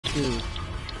Dude.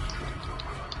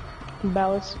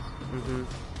 Ballast. Mm-hmm.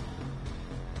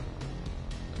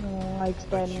 I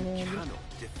expand You it. cannot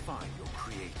defy your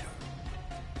creator.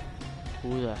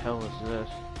 Who the hell is this?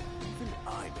 Even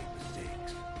I make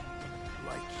mistakes.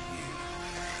 Like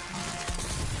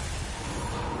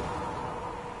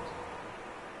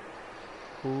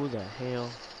you. Who the hell?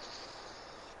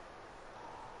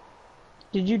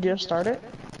 Did you just start it?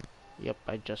 Yep,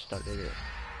 I just started it.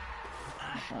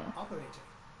 Operator,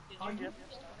 are you?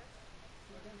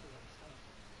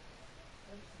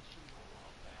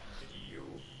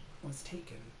 Was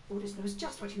taken. Orders knows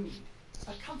just what you need.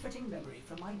 A comforting memory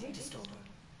from my data store.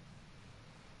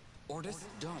 Orders,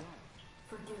 don't.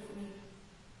 Forgive me.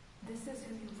 This is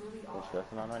who you really Are you are.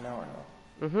 stressing on right now or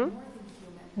no? Mm-hmm. More than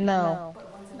human. No.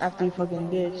 After you fucking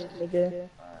ditch, nigga.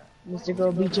 Mr.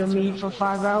 Go beat your meat for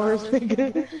 5 Orders. hours,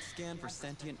 nigga. Scan for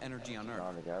sentient energy on Earth. No,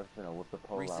 nigga, I was gonna whip the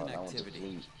pole Recent out and I went to activity.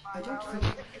 sleep. I don't think.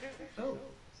 Oh,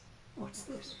 what's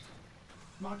this?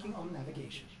 Marking on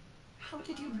navigation. How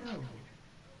did you know?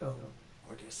 Oh,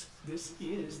 Orders, this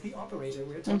is the operator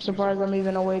we're talking I'm surprised about. I'm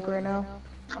even awake right now.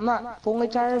 I'm not fully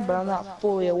tired, but I'm not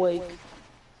fully awake.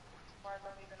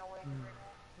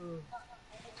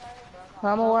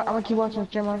 I'm gonna keep watching the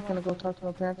stream. I'm gonna go talk to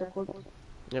my parents real quick.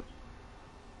 Yep.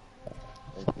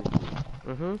 Hey, Cece,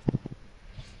 Mm-hmm.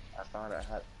 I found I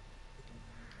had.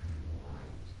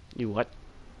 You what?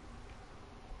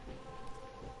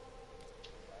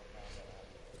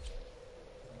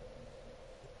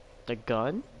 The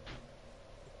gun?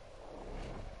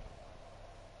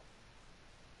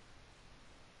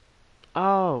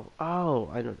 Oh,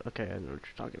 I know. Okay, I know what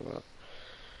you're talking about.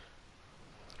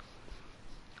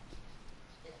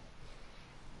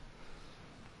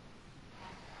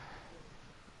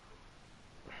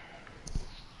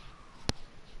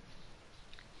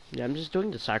 Yeah, I'm just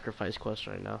doing the sacrifice quest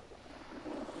right now.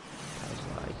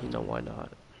 You know why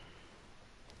not?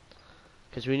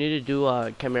 Because we need to do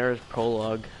Chimera's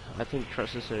prologue. I think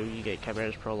Trust is so you get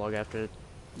Chimera's prologue after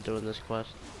doing this quest.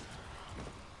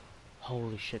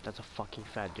 Holy shit, that's a fucking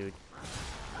fat dude.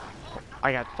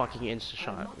 I got fucking insta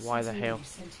shot. Why the hell?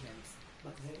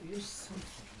 But there is something.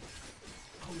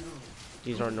 Oh no.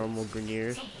 These are normal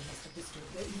Greniers. Something must have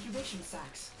disturbed their incubation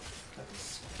sacs. A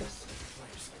disgusting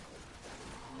life cycle.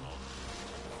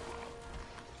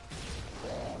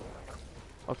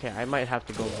 Okay, I might have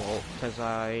to go Vault because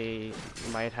I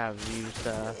might have used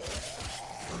a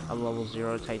level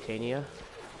 0 Titania,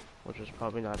 which is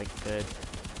probably not a good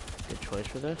choice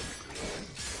for this.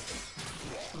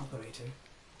 Operator,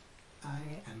 I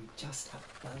am just a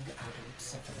bug-addled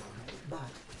Cephalon, but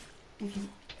if you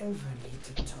ever need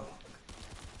to talk,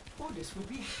 Orders would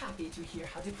be happy to hear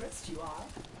how depressed you are.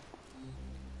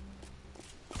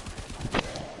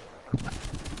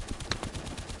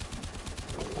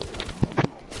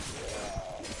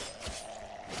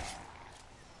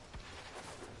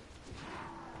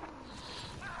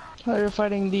 Oh, you're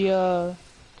fighting the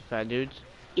Fat dudes?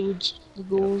 the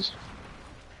ghouls.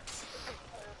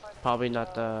 Probably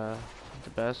not the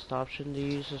best option to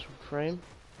use this frame.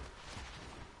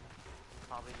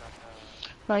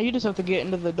 No, you just have to get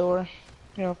into the door.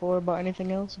 You don't have to worry about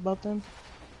anything else about them.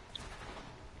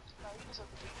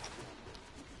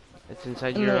 It's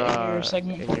inside In your your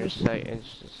segment.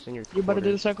 it's in your You about to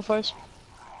do the quarters. sacrifice?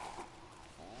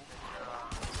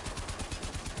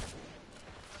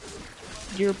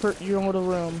 You're in the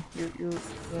room. You're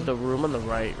The room on the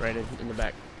right in the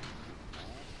back.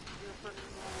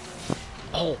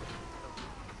 Oh!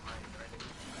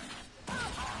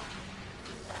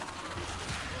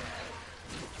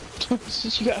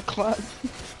 Since you got caught.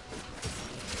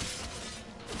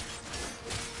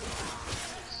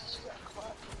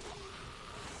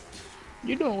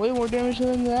 You're doing way more damage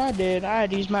than I did. I had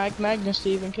to use my Magnus to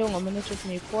even kill him, and it took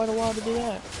me quite a while to do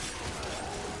that.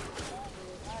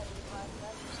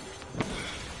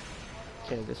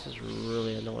 Okay, this is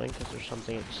really annoying because there's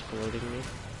something exploding me.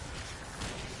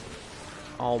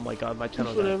 Oh my god, my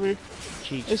tunnel got Whatever.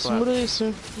 cheeks It's slapped. literally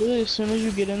as soon as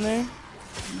you get in there,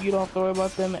 you don't have to worry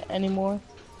about them anymore.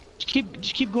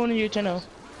 Just keep going into your tunnel.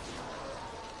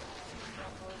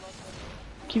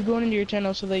 Keep going into your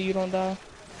tunnel so that you don't die.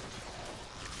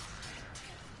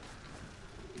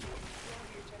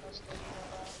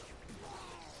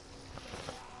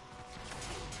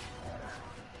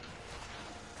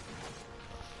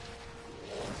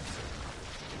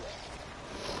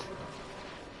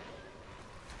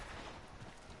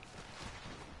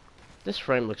 This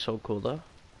frame looks so cool though.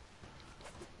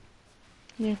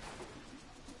 Yeah.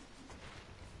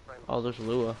 Oh, there's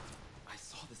Lua. I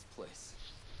saw this place.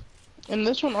 And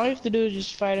this one, all you have to do is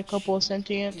just fight a couple of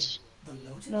sentients. The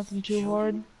Lotus Nothing too showed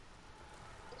hard. you?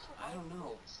 I don't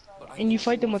know. But I And you think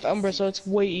fight them we'll with feel Umbra, so safe. it's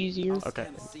way easier. I'll Okay.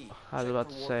 scan the sea. I was Check about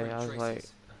for to more say, great I was like,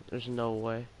 traces. there's no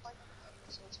way.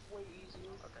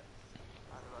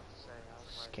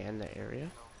 Scan the area.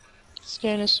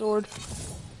 Scan his sword.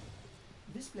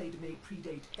 This blade may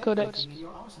predate Codex. everything in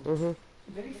your arsenal. Mm-hmm.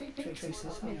 Very faint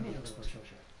traces may be available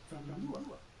from Lua.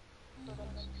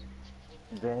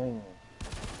 Dang.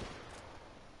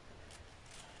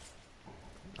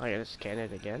 I gotta scan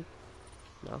it again?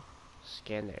 No?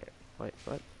 Scan there. Wait,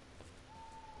 what?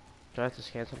 Do I have to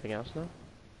scan something else now?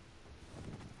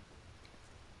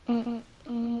 I don't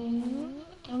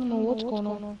know what's going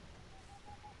on.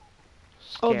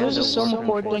 Oh, Scan there's a the Soma warp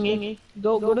cord traces. thingy.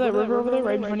 Go to that river over there,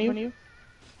 right in front of you.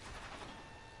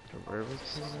 The river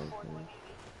traces?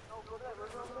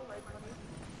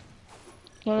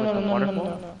 No, With the no.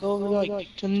 waterfall? Go over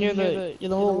like to near the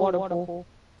little waterfall.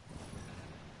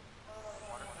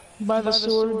 By the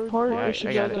sword part, Yeah, there should I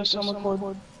be got like it. a Soma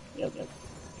cord. Yep.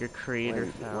 Your creator Wait,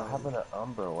 what found. happened to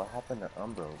Umbro? What happened to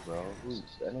Umbro, bro?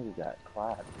 That nigga got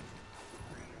clapped.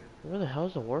 Where the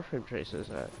hell's the warframe traces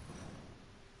at?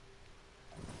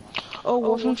 Oh,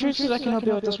 Wolfram Traces, I can help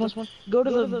you out with this one. Go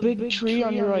to the big tree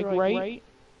on your like right.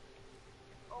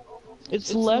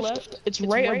 It's left. It's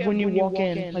right of when you walk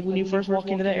in, like when you first walk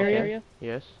into that area.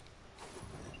 Yes?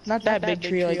 Not that big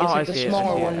tree, like Oh, it's I like the see it. I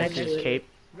smaller see it. one I next see to its it. cape.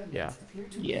 Yeah. Remnants appear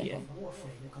to Yeah. be of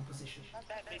warframe composition.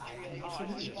 I am not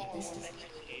familiar with this design.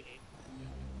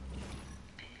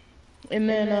 And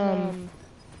then I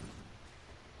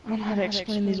don't know how to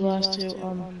explain these last two.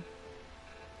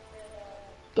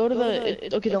 Go to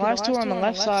the last two are on the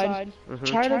left side. Mm-hmm.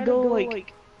 Try to go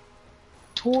like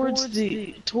towards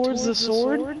the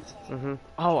sword. Mm-hmm.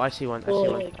 Oh, I see one. I see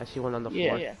one. I see one on the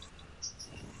floor.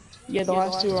 Yeah, the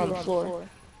last two are on the floor.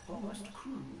 Almost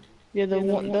crude. Yeah, the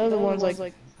other one's like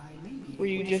I may be where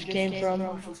you just came from.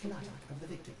 partial schematic of the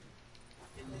victim.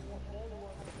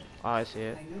 Oh, I see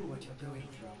it. I know what you're going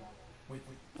through with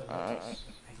the lotus. I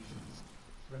mean,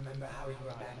 remember how you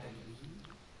abandoned me?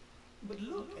 But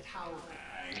look at how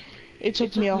It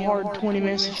took me a hard 20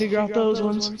 minutes to figure out those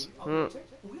ones. operator,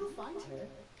 we'll find her.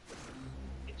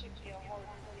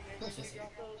 Processing.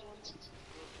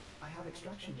 I have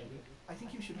extraction ready. I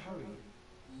think you should hurry.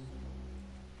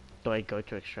 Do I go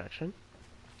to extraction?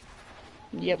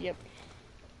 Yep.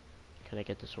 Can I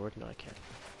get the sword? No, I can't.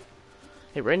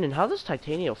 Hey, Brandon, how does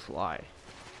Titania fly?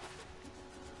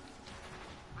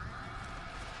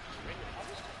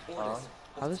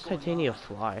 How does Titania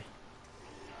fly?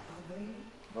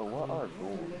 But what are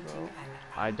goals, bro?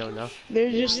 I don't know.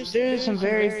 There's some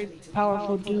very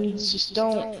powerful dudes. Just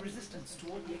don't. Resistance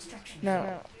toward the extraction.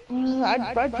 No.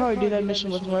 I'd probably do that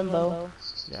mission with Limbo.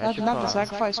 Yeah, I should Not the probably.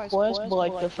 sacrifice quest, but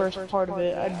like the first part of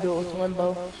it, I'd do it with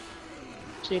Limbo.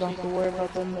 So you don't have to worry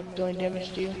about them doing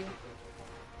damage to you.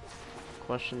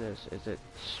 Question is it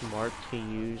smart to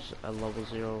use a level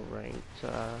 0 ranked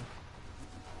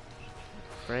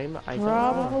frame? I don't know.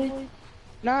 Probably.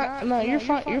 No,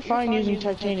 you're fine using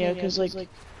Titania, cause like,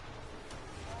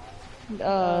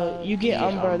 you get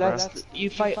Umbra, that's, you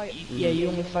fight, yeah, you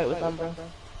only fight with Umbra.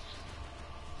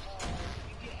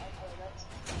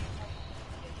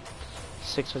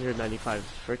 $695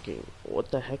 freaking.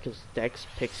 What the heck is Dex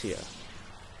Pixia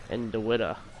and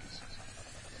DeWitta?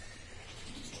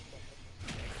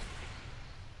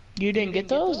 You didn't get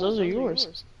those? Those are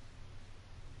yours.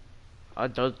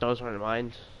 Those aren't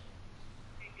mine.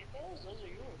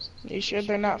 You sure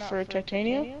they're not for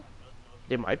Titania?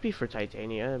 They might be for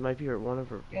Titania. It might be one of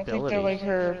her I think abilities. they're like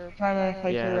her primary,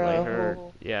 like yeah, her, like her.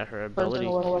 whole Yeah, her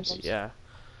personal abilities. weapons. Yeah.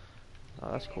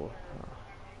 Oh, that's cool.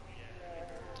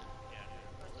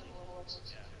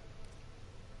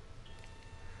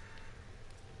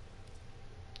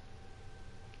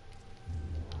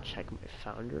 Check my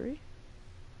foundry.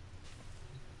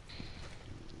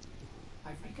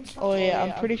 Oh yeah,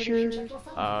 I'm pretty sure.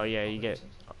 Oh yeah, you get.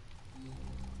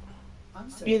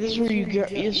 Yeah, this is where you get.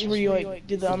 This is where you like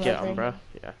do the Get Umbra thing. Umbra.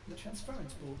 Yeah. The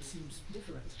transference board seems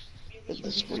different. But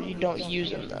this is where you don't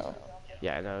use them though.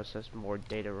 Yeah, I know. It says more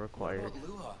data required.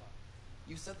 Lua,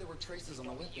 you said there were traces on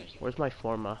the weapon. Where's my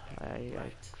forma? I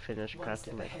finished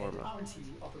crafting my forma. Aren't you,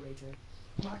 operator?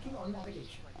 Marking on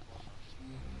navigation.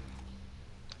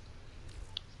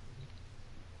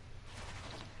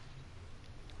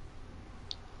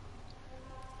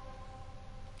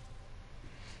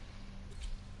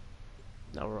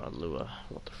 Now we're on Lua.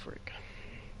 What the frick?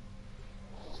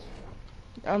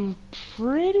 I'm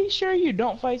pretty sure you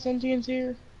don't fight sentients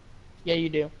here. Yeah, you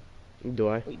do. Do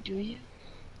I? Wait, do you?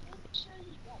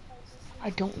 I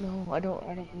don't know. I don't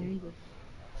remember.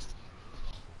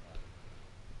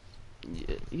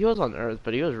 He was on Earth,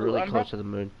 but he was really Umbra? close to the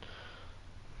moon.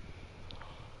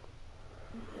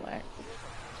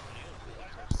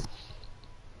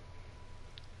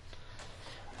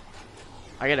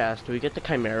 I gotta ask, do we get the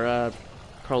Chimera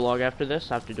prologue after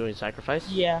this, after doing Sacrifice?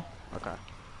 Yeah. Okay.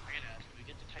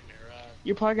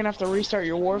 You're probably gonna have to restart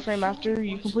your Warframe after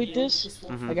you complete this.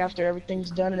 Mm-hmm. Like after everything's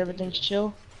done and everything's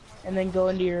chill. And then go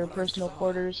into your personal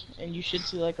quarters and you should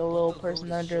see like a little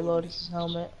person under Lotus's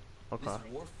helmet. Okay. This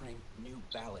Warframe knew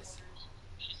Ballas.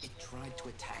 It tried to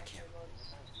attack him.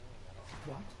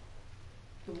 What?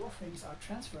 The warframes are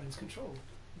transference controlled.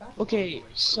 Okay,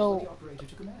 so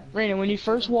Raina, when you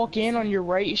first walk in on your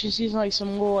right, you should see like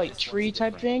some little like tree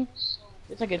type thing.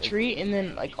 It's like a tree, and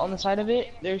then like on the side of it,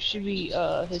 there should be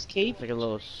his cape. Like a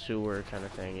little sewer kind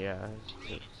of thing, yeah.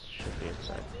 It should be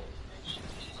inside.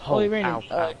 Oh, wait, Ow,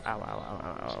 Raina, ow, ow, ow,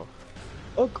 ow,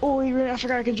 ow. oh wait, Raina, I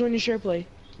forgot I can join your share play.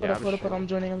 Yeah, Hold up, I'm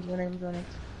joining.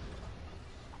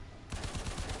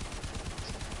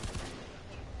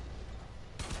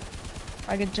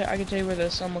 I can tell you where the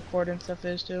summer cord and stuff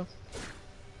is too.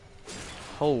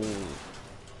 Oh.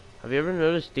 Have you ever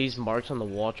noticed these marks on the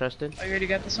wall, Tristan? Oh, you already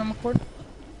got the summer cord?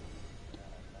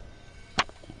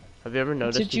 Have you ever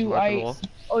noticed these marks on the wall?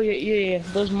 Oh yeah.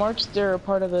 Those marks, they're a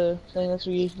part of the thing. Those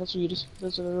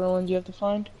are the ruins you have to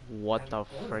find. What the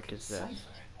frick is this?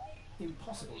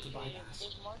 Impossible to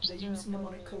bypass. They use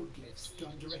mnemonic code glyphs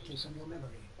drawn directly from your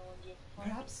memory.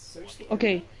 Perhaps search the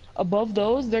Okay, above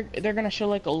those, they're gonna show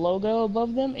like a logo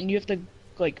above them, and you have to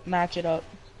like match it up.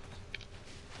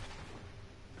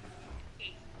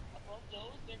 Above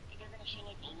those, they're gonna show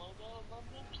like a logo above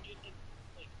them, and you have to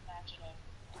like match it up.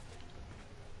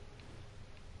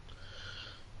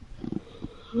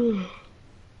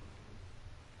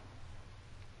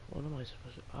 What am I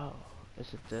supposed to... Oh,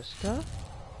 is it this stuff?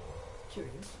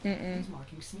 Curious. These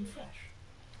markings seem fresh.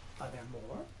 Are there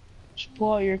more? Just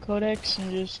pull out your codex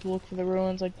and just look for the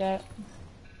ruins like that.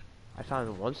 I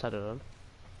found one set of them.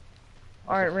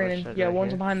 Alright, Rainen. Yeah,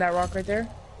 one's behind that rock right there.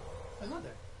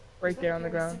 Another. Right there on the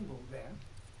ground.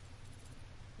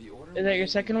 The order Is that your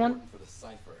second one? For the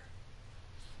cipher.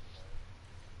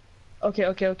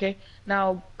 Okay.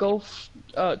 Now go,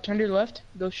 turn to your left,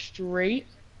 go straight,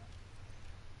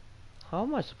 How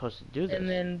am I supposed to do this? and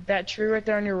then that tree right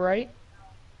there on your right.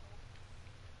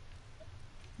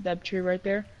 That tree right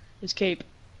there. His cape.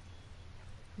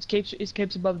 His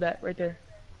cape's above that, right there.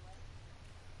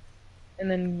 And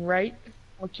then right,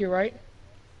 look to your right.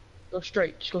 Go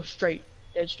straight, just go straight,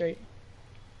 dead straight.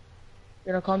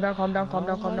 You know, calm down.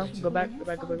 Go back.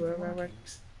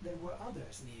 There were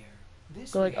others near.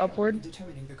 This Go like may help upward. in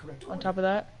determining the correct On order. top of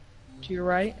that, to your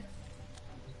right.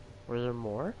 Were there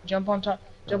more? Jump on top.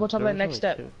 Jump on top of there that was next only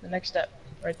step. two. The next step,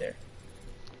 right there.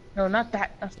 No, not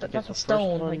that. Not guess the the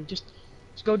stone. first one- Like just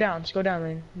go down. Just go down,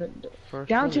 Rainen. First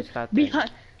Down one to is that thing.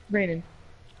 behind, Rainen.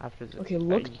 After the... Okay,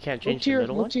 look. You can't Look change to the your.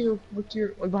 middle one? Look to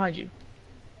your. Like behind you.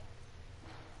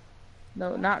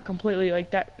 No, not completely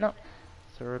like that. No.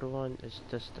 Third one is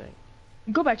this thing.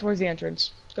 Go back towards the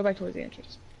entrance.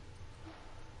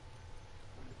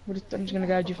 I'm just gonna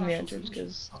guide you from the entrance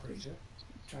because Operator,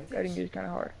 try this. guiding you is kind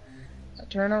of hard. Now,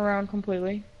 turn around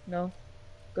completely. No.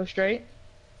 Go straight.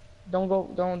 Don't go.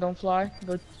 Don't fly.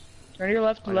 Go. Turn to your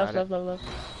left. I Left. got Left.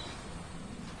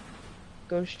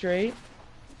 Go straight.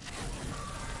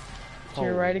 To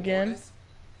your Oh. right again.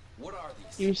 What are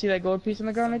these? Do you see that gold piece on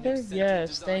the ground right there?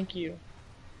 Yes. Thank you.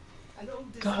 An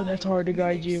old God, that's design. hard to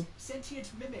guide you. Mimics,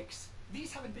 sentient mimics.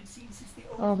 These haven't been seen since the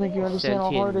old I don't think you war. understand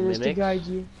how hard it is to Sentient guide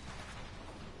you.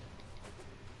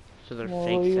 So they're Well,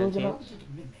 fake you're sentient? How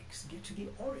did mimics get to the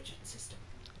origin system?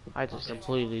 I just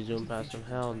completely zoomed past them.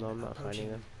 Hell no, I'm not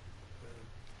finding them.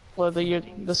 Well, the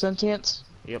sentients.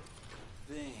 Yep.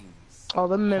 Things. All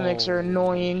the mimics are Holy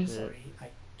annoying. shit. Sorry, I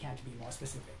can't be more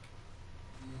specific.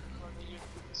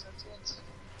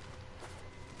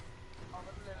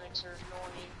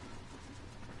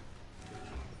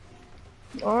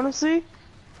 Honestly,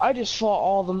 I just fought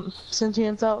all the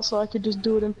sentients out so I could just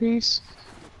do it in peace.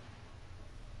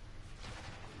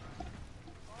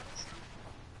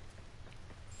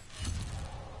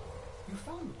 You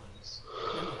found one.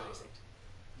 Memorize it.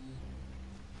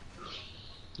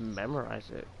 Memorize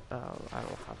it? Oh, I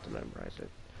don't have to memorize it.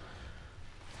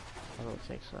 I don't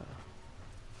think so.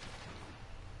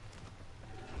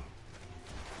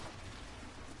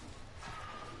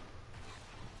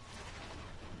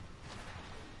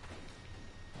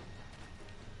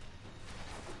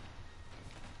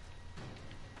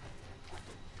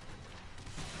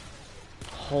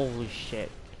 Holy shit.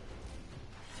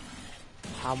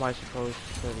 How am I supposed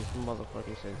to kill these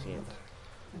motherfucking sentients?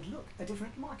 And look, a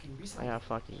different marking beside I got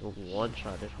fucking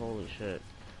one-shotted, holy shit.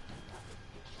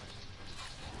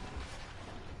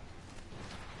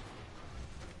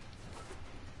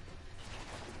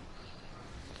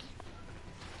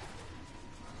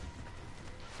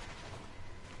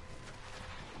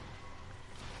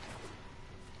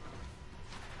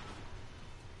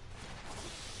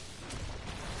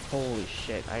 Holy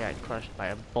shit, I got crushed by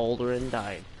a boulder and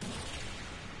died.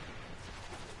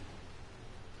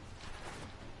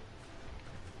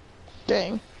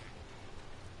 Dang.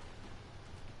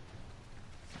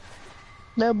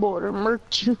 That boulder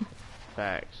murked you.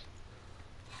 Facts.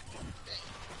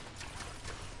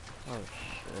 Oh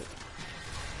shit.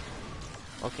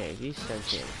 Okay, these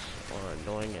sentients are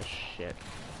annoying as shit.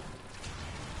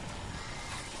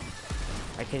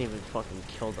 I can't even fucking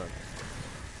kill them.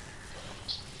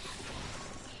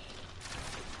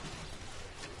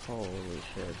 Holy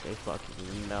shit, they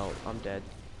fucking melt. I'm dead.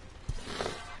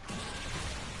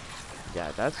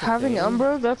 Yeah, that's the Having thing.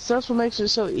 Umbro, that's what makes it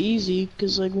so easy.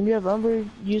 Cause like when you have Umbro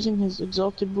using his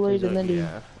exalted blade and then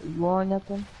Yeah. roaring at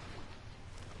them.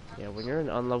 Yeah, when you're in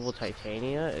unleveled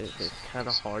Titania, it's kind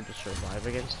of hard to survive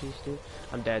against these dudes.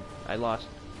 I'm dead. I lost.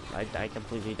 I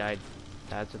completely died.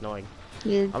 That's annoying.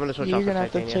 I'm gonna switch off You're to gonna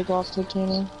have to Titania. take off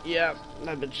Titania. Yeah,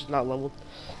 that bitch is not leveled.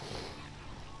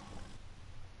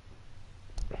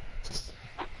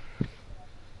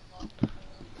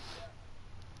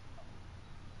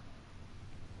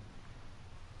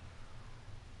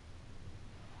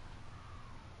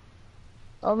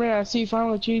 Oh man, I see you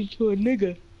finally changed to a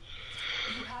nigga.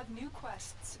 You have new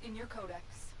quests in your codex.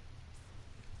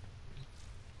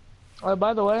 Oh,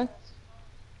 by the way,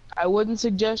 I wouldn't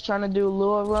suggest trying to do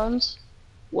Lua runs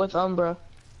with Umbra.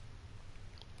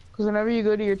 Cause whenever you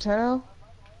go to your Tenno,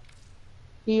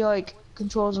 he like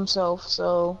controls himself,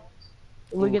 so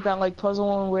if we get that like puzzle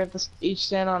one where we have to each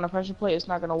stand on a pressure plate, it's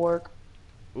not gonna work.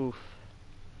 Oof.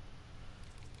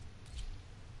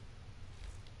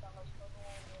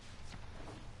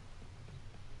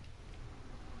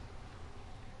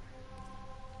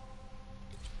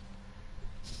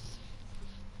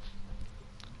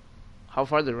 How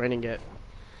far did Raining get?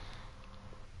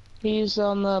 He's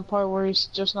on the part where he's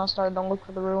just now starting to look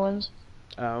for the ruins.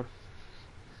 Oh.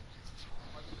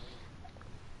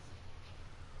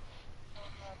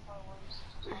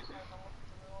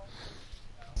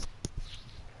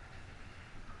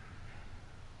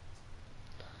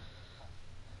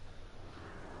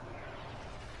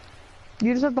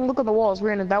 You just have to look at the walls,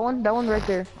 Brandon. That one right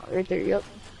there. Right there, yep.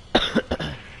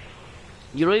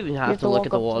 You don't even have to look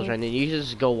at the walk up walls, to right? You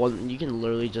just go one. You can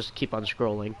literally just keep on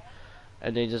scrolling,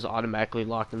 and they just automatically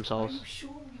lock Are themselves. you sure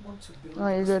we want to build Oh,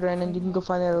 you're this good, Brandon. You can go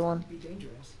find the other It one. could be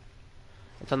dangerous.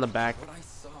 It's on the back. What I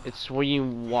saw. It's where you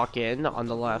walk in What on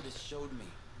the Lotus left. showed me.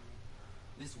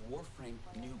 This warframe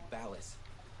knew Ballas.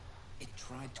 It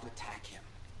tried to attack him.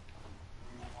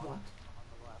 What?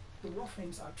 The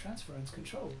warframes are transference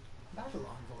controlled battle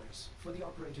envoys for the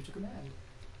operator to command.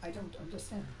 I don't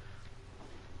understand.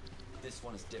 This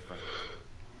one is different.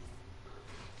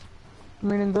 I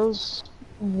mean, and those...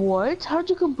 What? How'd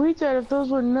you complete that if those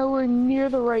were nowhere near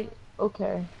the right...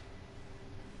 Okay.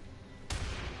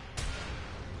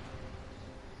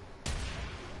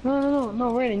 No,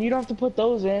 Brandon, you don't have to put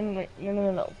those in. Like,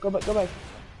 no. Go back. Go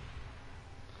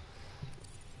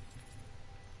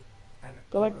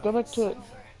back to it.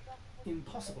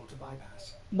 Impossible to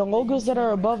bypass. The logos that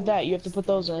are above that, you have to put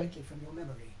those in. Directly from your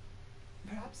memory.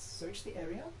 Perhaps search the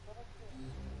area?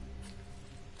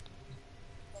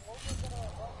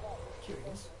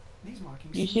 Curious. These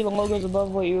markings. Do you see the logos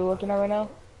above what you're looking at right now?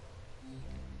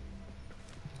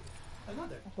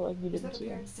 Another. I feel like you Is didn't that a see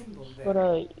them. paired symbol there? But,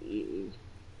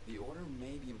 The order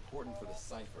may be important for the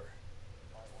cipher.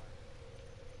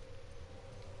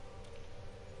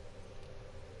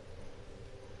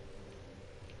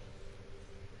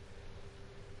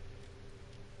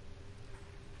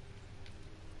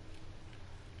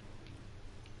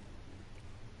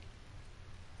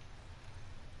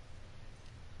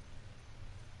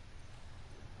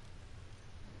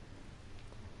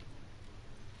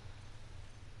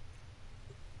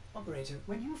 Operator,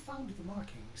 when you found the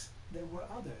markings, there were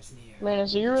others near. man,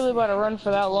 so you're really about to run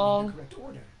for that long? The correct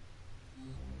order.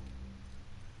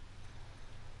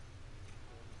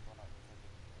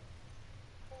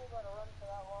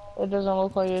 It doesn't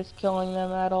look like it's killing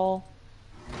them at all.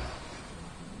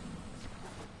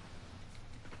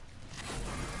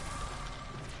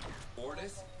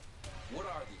 Ordis? What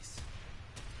are these?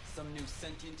 Some new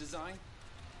sentient design?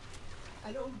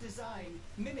 An old design.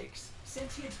 Mimics.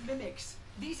 Sentient mimics.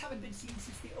 These haven't been seen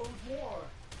since the old war.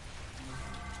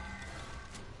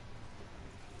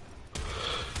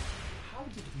 How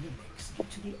did mimics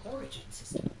get to the origin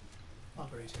system?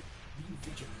 Operator, be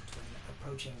vigilant when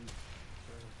approaching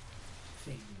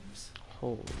things.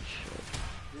 Holy shit.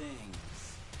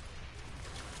 Things.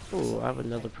 Ooh, I have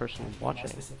another person watching.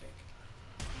 Specific.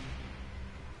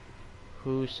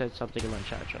 Who said something in my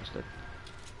chat, Justin?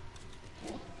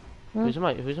 Who's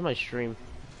in my stream?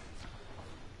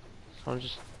 Someone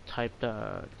just typed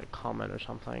a comment or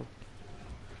something.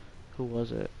 Who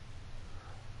was it?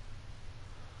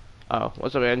 Oh,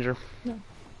 what's up, Andrew? No.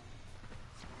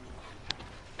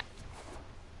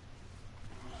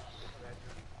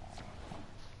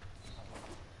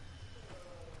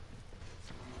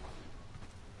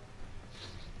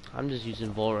 I'm just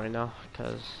using Vol right now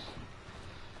because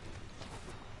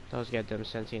those goddamn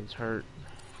sentients hurt.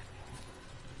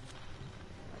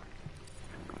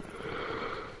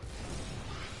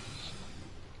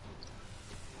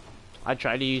 I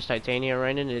tried to use Titania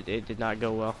right and it did not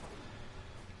go well.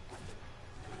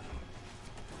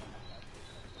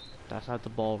 That's not the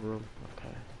ballroom.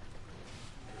 Okay.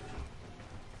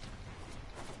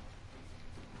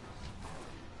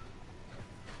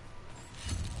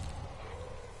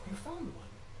 You found one.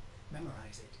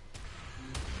 Memorize it.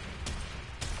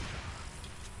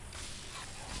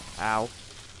 Ow.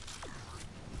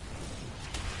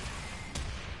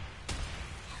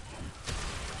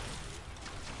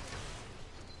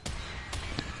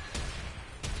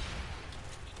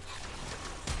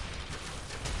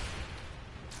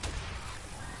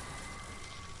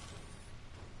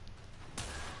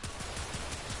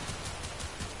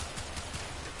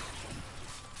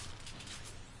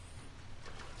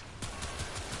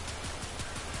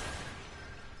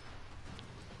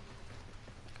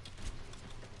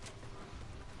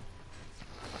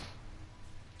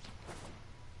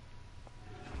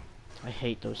 I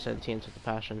hate those sentients with a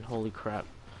passion. Holy crap.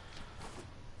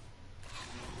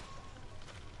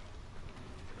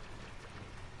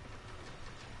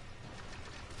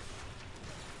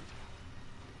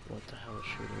 What the hell is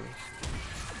shooting me?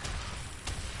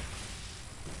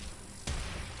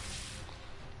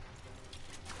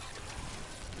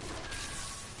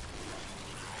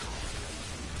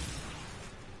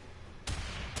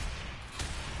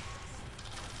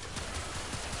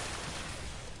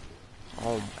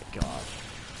 Oh my gosh.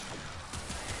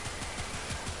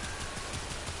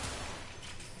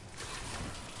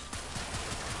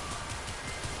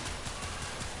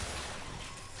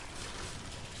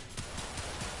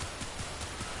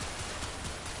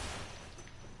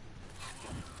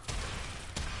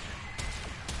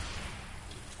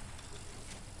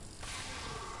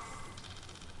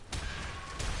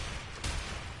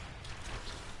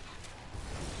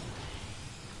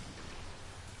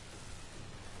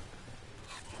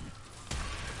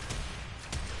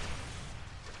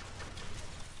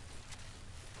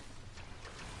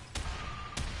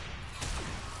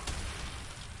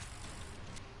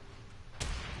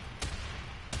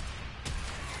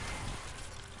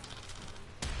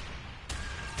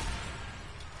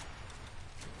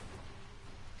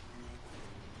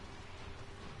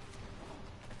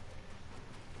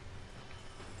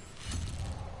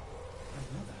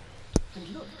 Another. And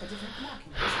look, a different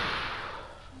marking.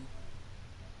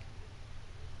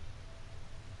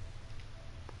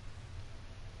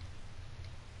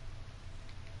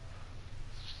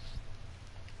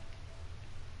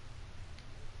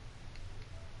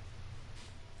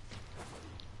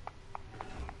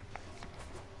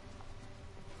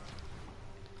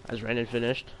 Has Renan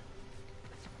finished?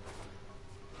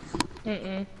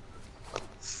 Mm-mm.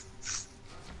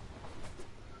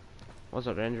 What's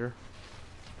up, Andrew?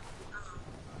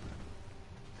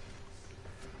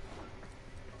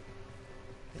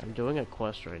 I'm doing a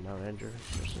quest right now, Andrew.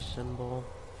 There's a symbol.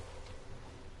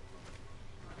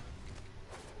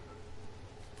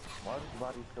 Why is his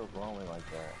body still glowing like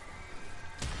that?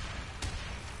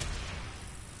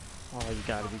 Oh, you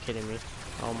gotta be kidding me.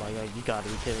 Oh my god, you gotta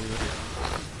be kidding me.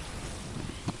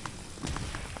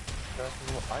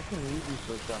 I can use you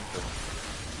for something.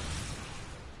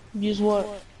 Use what?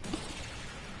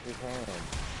 His hand.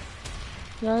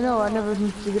 Yeah, I know. I never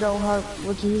figured out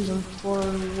what to use them for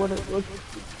and what it would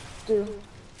do.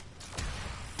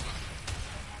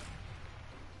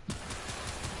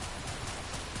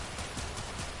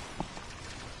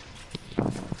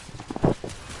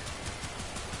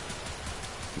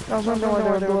 I was wondering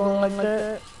why they were glowing like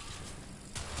that.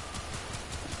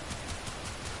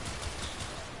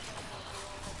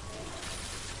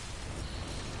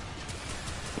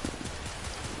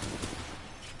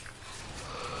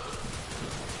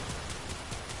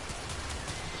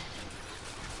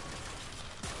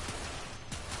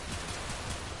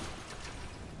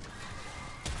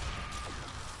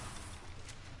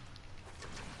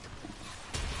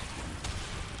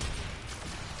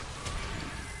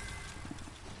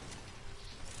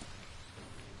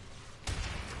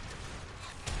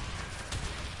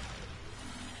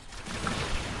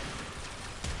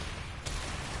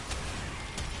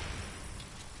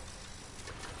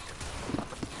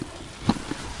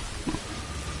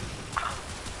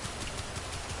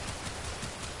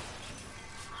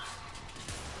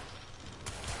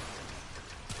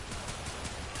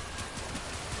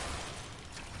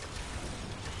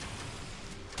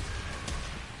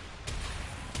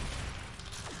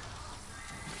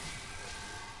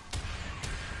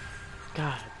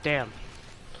 God damn.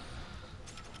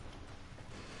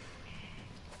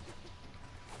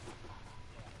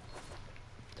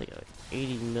 Take like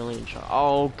 80 million shots.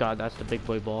 Oh god, that's the big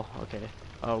boy ball. Okay.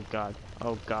 Oh god.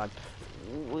 Oh god.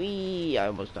 Wee! I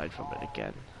almost died from it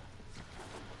again.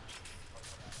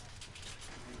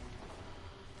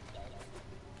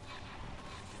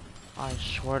 I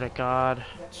swear to God.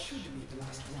 That should be the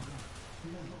last one.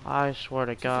 Now, I swear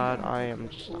to to figure God, out I the am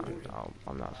correct just ordering.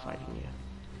 I'm not fighting you.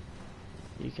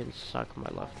 You can suck my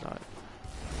left nut.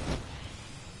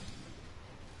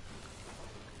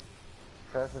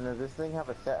 Preston, does this thing have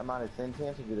a set amount of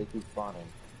sentience or do they keep spawning?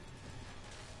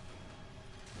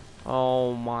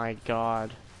 Oh my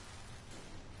god.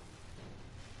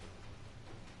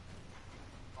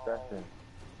 Preston.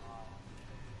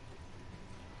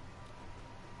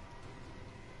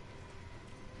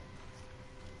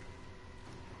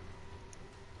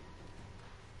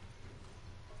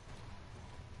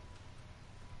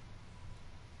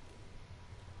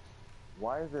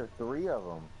 Why is there 3 of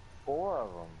them? 4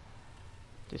 of them?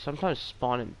 They sometimes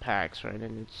spawn in packs, right?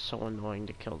 And it's so annoying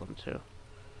to kill them too.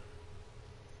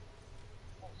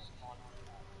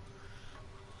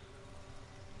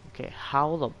 Okay,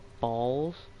 how the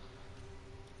balls?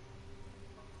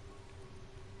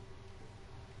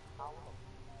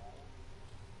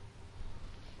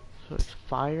 So it's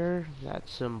fire, that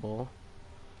symbol.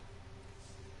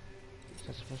 Is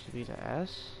that supposed to be the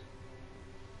S?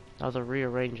 Oh, they're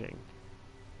rearranging.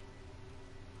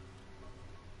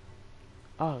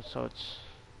 Oh, so it's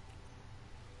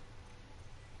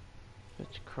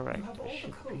correct. You have It all the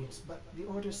should be. codes, but the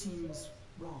order seems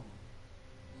wrong.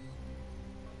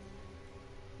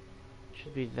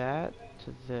 Should be that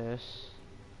to this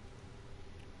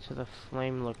to the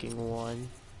flame looking one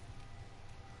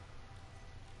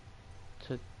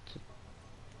to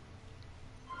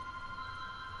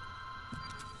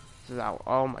that.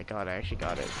 Oh my god, I actually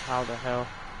got it. How the hell?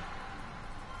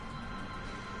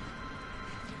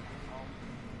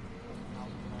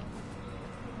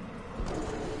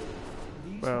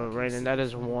 These Bro, markings Raiden, that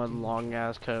is seem one familiar. long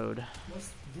ass code.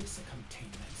 Was this a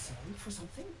containment cell for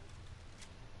something?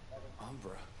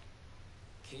 Umbra.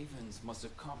 Cave-ins must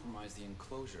have compromised the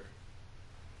enclosure.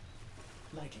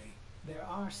 Likely. There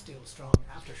are still strong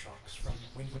aftershocks from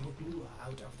when you blew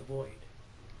out of the void.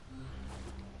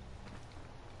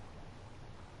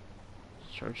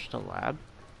 Search the lab?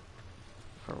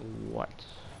 For what?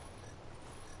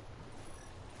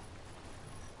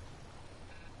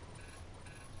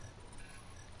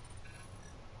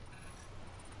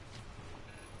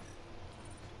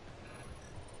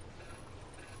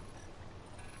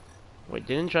 Wait,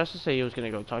 didn't Justice say he was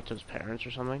gonna go talk to his parents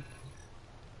or something?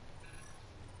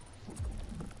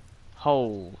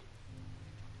 Oh.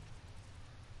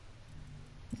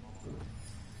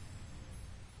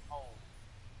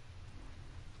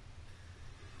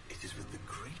 It is with the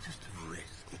greatest of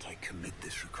risk that I commit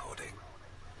this recording.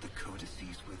 The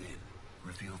codices within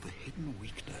reveal the hidden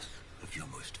weakness of your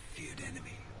most feared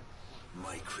enemy.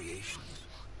 My creations.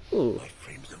 Ooh. My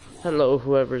frames of war. Hello,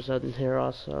 whoever's in here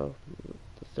also.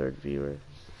 The third viewer.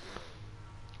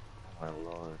 Oh my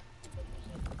lord.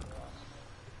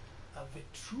 A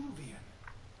Vitruvian.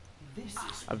 This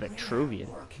is A rare Vitruvian?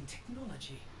 working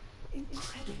technology.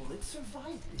 Incredible it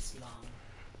survived this long.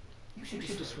 You should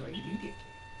destroy it immediately.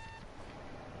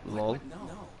 Lol.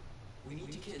 No. We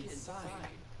need to get inside.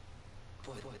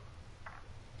 But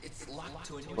it's locked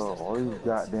to a new Bro, set all of these codes.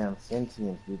 goddamn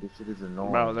sentience, dude. This shit is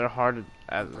annoying. Bro, they're hard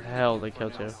as Bring it hell in to for kill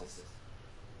too. analysis.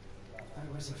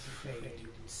 I was afraid you'd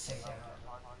say that.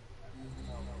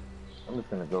 I'm just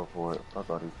gonna go for it. Fuck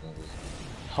all these things.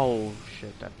 Oh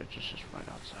shit, that bitch is just right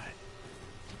outside.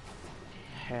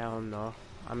 Hell no.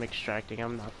 I'm extracting,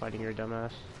 I'm not fighting your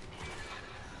dumbass.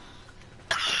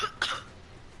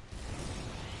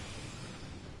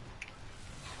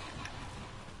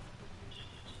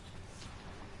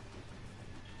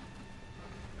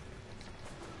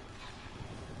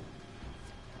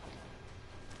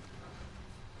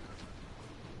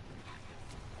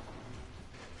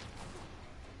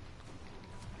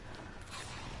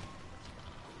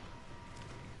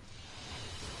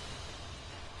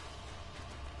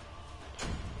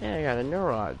 Yeah, I got a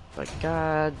neurod, but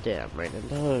goddamn, Raiden,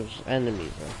 those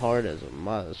enemies are hard as a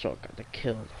motherfucker to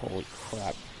kill. Holy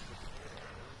crap.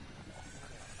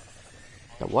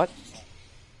 The what?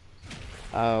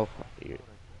 Oh, you.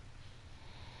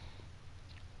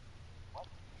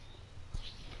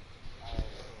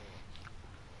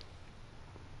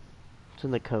 It's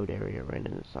in the code area,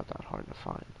 Raiden. It's not that hard to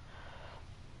find.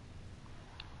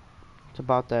 It's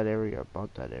about that area,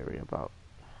 about.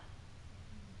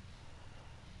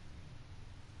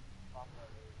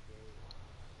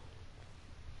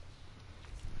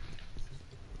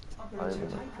 Operator,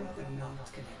 I'd rather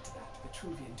not connect that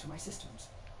Vitruvian to my systems.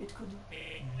 It could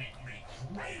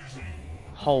affect my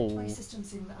Oh.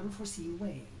 systems in unforeseen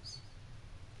ways.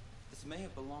 This may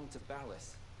have belonged to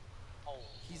Ballas.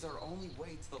 He's our only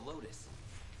way to the Lotus.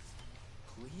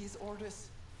 Please, Ordis?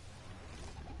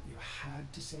 You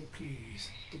had to say please,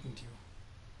 didn't you?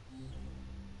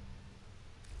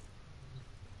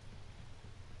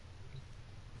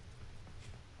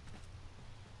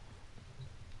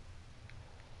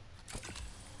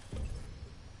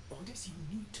 Ordis, you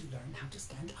need to learn how to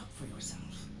stand up for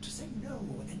yourself. To say no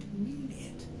and mean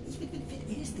it, even if it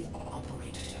is the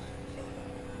operator.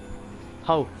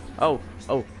 Oh,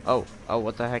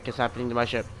 what the heck is happening to my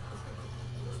ship?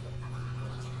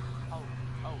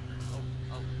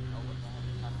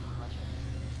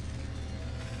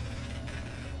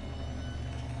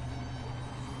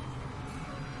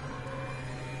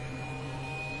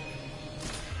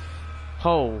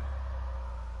 Oh.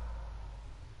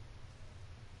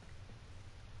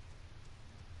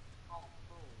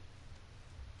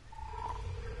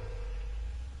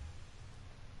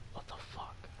 What the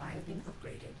fuck? I have been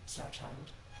upgraded, Star Child.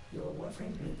 Your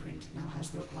Warframe blueprint now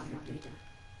has the required data.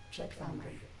 Check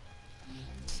Foundry.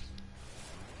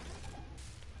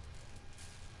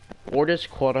 Ordis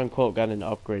quote unquote got an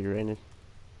upgrade, Rainen.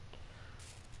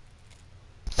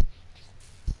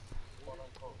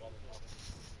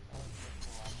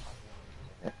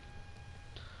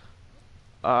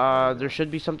 There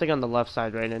should be something on the left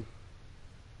side, Rainen.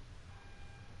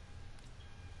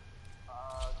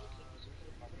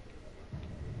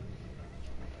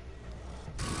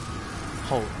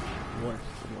 Holy,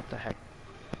 what the heck?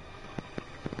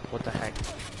 What the heck?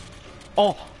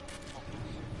 Oh!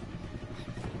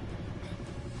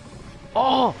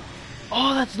 Oh!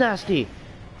 Oh, that's nasty!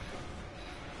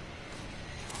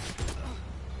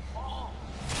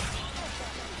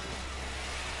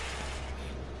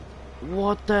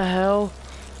 What the hell?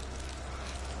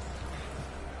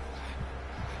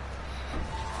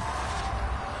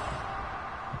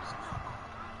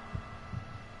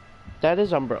 That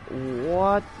is Umbra.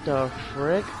 What the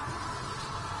frick?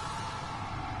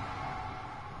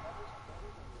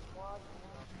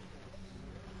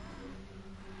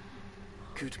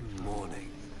 Good morning,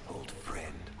 old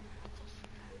friend.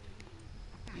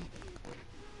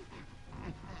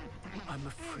 I'm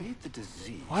afraid the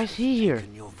disease Why is has he here?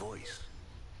 taken your voice,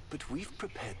 but we've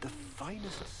prepared the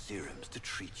finest serums to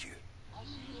treat you.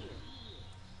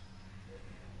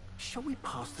 Shall we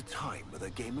pass the time with a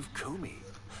game of Comey,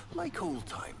 like old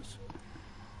times?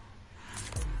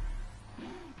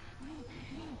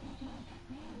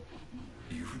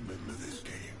 You remember this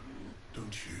game,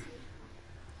 don't you?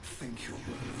 Think you're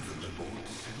one of the labor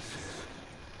senses?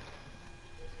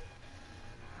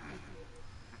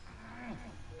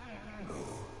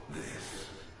 Oh, this.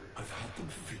 I've had them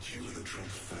fit you with a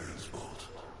transference bolt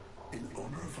in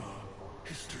honor of our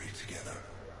history together.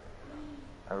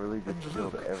 I really just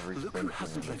killed every Look who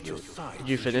hasn't left your side. Did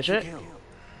you finish it?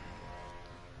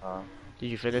 Huh? Did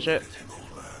you finish it?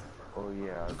 Oh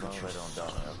yeah, as long as I don't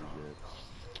die, I'll be good.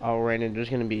 Oh, Rainen, there's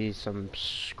gonna be some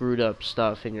screwed up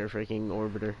stuff in your freaking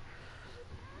orbiter.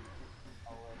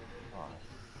 Oh,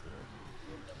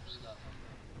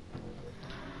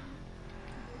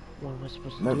 What am I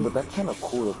supposed to man, do? but that's kind of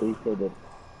cool that they said that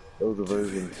those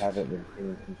versions haven't been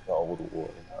seen since the World War.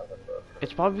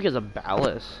 It's probably because of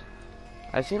Ballas.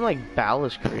 I seen like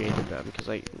Ballas created them because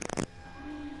like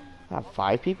I have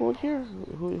 5 people in here.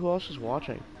 Who else is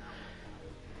watching?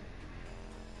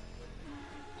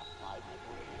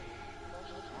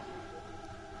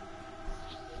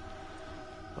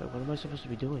 Wait, what am I supposed to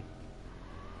be doing?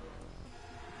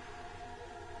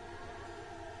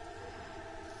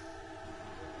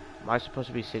 Am I supposed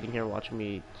to be sitting here watching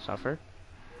me suffer?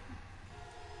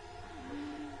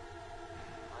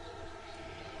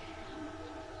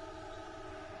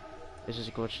 Is this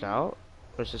glitched out?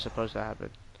 Or is this supposed to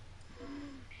happen?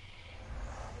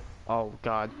 Oh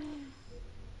god.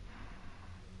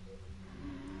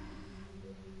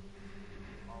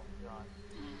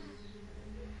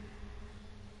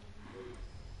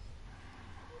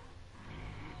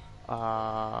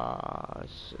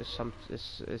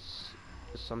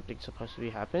 Is something supposed to be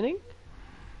happening?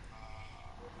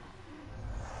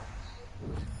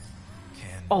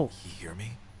 Can he hear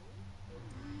me?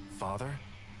 Father?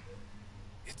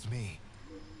 It's me,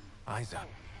 Isa.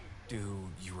 Do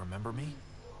you remember me?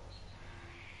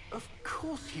 Of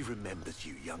course he remembers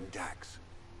you, young Dax.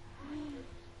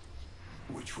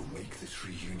 Which will make this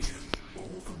reunion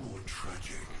all the more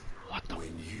tragic. What the?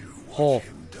 When you Oh. watch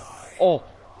him die. Oh.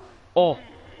 Oh.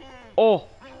 Oh.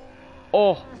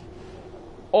 Oh.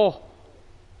 Oh.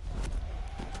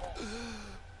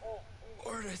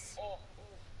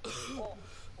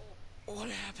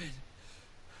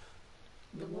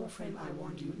 warframe I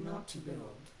warned you not to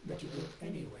build, that you built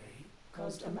anyway,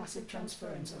 caused a massive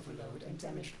transference overload and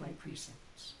damaged my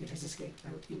precincts. It has escaped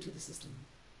out into the system.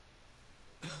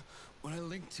 When I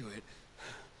linked to it,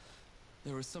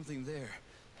 there was something there.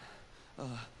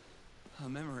 A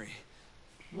memory.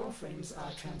 Warframes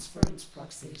are transference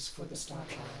proxies for the Star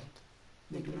Child.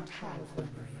 They do not have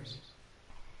memories.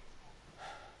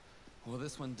 Well,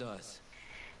 this one does.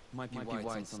 Might be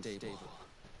why it's unstable.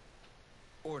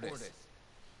 Ordis,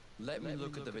 let me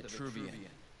look at the Vitruvian.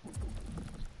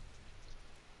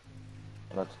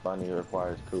 That's funny, it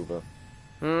requires Kuba.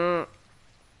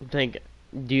 Think,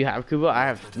 do you have Kuba? I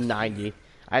have 90.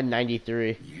 I had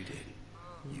 93. You did.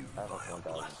 You I have vile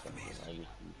 1,000 blasphemies. something.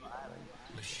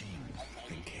 Machines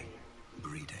thinking,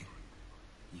 breeding.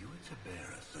 You were to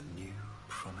bear us a new,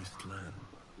 promised land.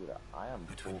 Dude, I am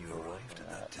But full when you for arrived working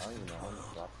at at that I don't distant even know how to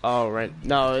world, drop. Oh, right.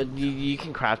 No, you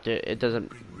can craft it. It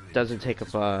doesn't take up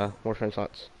warframe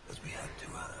slots. as we had to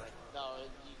Earth. No,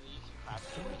 you can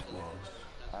craft So it was,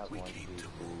 I have we 1, came 2, to 3,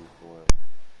 war. 4.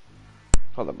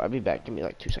 Hold up, I'll be back. Give me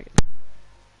like 2 seconds.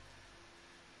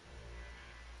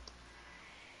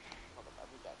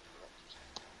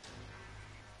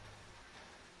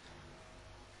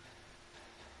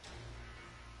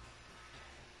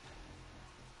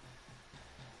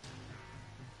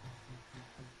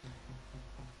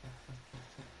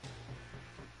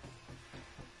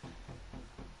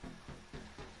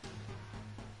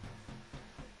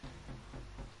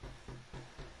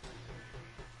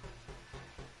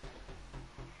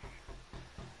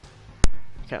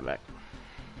 Okay, I'm back.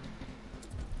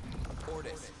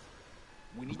 Ordis,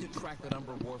 we need to track that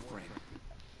Umbra warframe.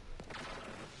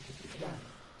 Done,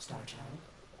 Star Child.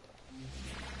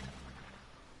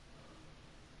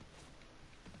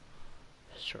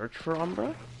 Search for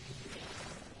Umbra?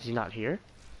 Is he not here?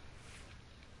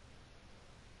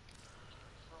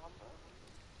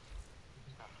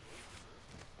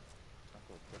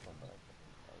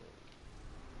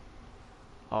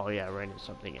 Oh yeah, right.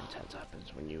 Something intense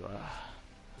happens when you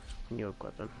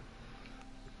equip him.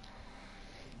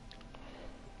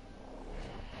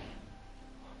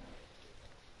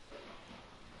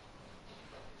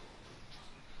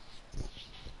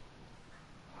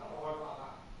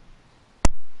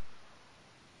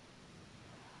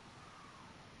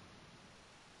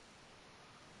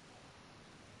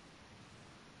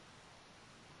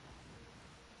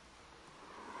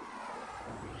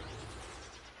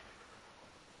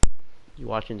 You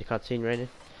watching the cutscene, Raiden?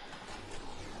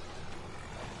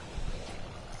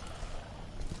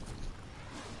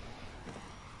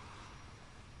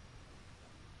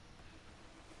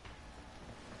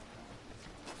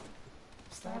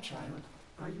 Star Child,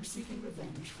 are you seeking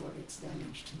revenge for its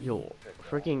damage to me? Yo,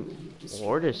 freaking Will you destroy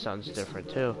Ordis sounds this different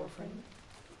Umbra too.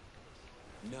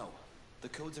 warframe? No, the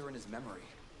codes are in his memory.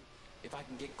 If I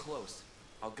can get close,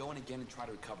 I'll go in again and try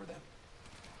to recover them.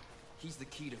 He's the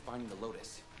key to finding the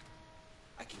Lotus.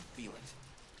 I can feel it.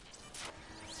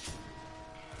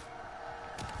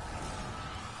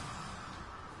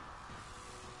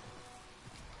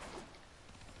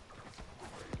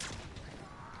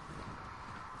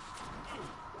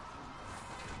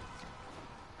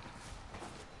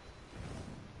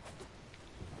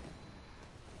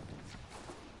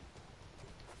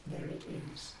 There it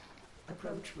is.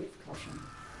 Approach with caution.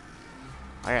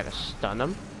 I gotta stun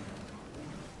him.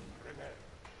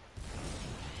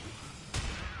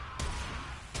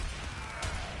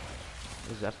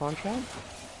 Is that on trap?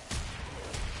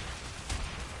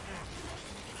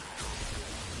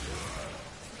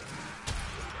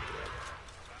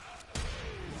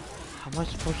 How am I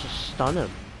supposed to stun him?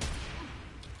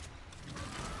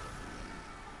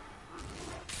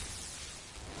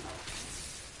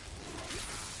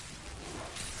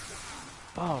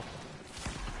 Oh.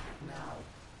 Now,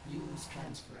 use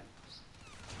transference.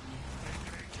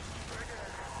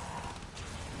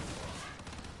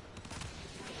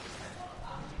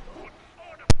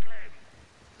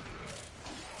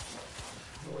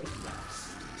 Void Blast,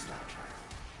 Star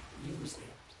Child. Use it.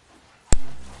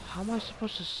 How am I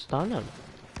supposed to stun him?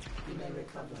 You may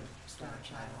recover, Star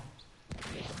Child.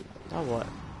 Now what?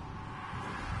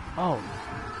 Oh.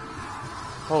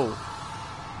 Oh.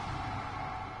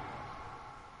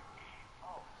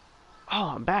 Oh,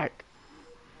 I'm back.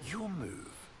 Your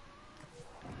move.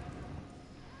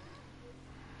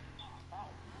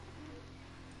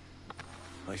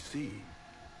 I see.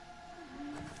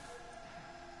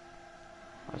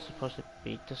 I was supposed to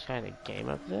beat this guy in a game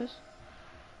of this?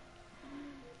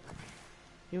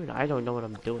 Even I don't know what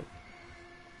I'm doing.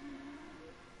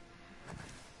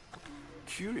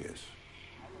 Curious.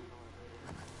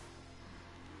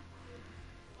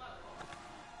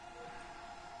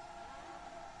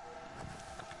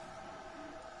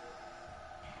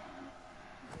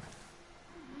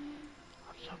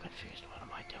 confused. What am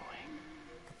I doing?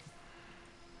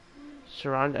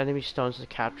 Surround enemy stones to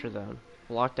capture them.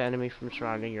 Block the enemy from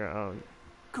surrounding your own.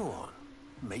 Go on,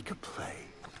 make a play.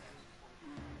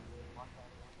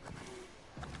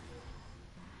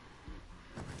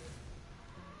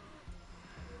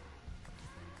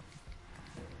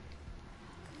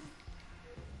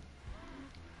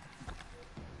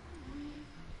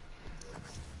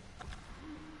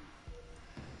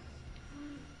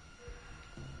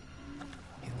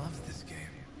 He loves this game.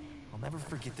 I'll never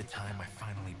forget the time I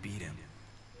finally beat him.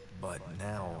 But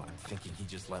now I'm thinking he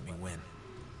just let me win.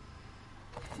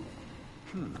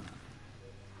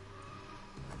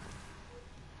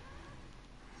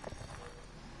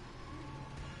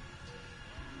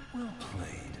 Well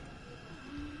played.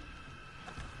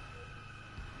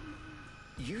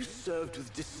 You served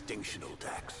with distinction, old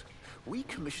Dax. We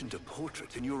commissioned a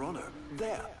portrait in your honor,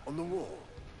 there, on the wall.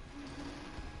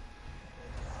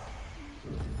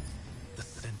 The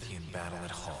sentient battle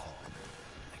at Hall.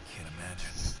 I can't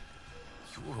imagine.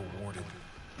 You were awarded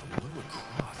the Lua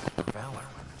Cross for valor.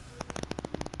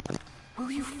 Will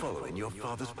you follow in your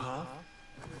father's path?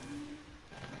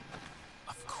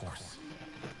 Of course.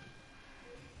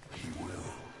 He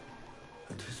will,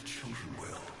 and his children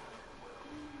will.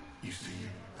 You see,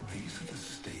 these are the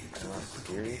stakes of this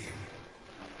little game.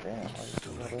 Each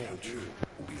stone I capture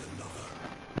will be another,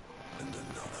 and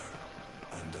another,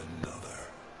 and another,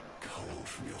 culled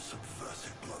from your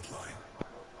subversive bloodline.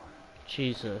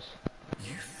 Jesus.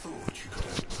 You thought you could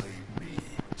outplay me?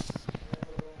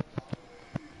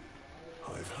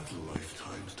 I've had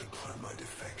lifetimes to plan my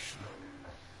defection.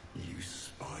 You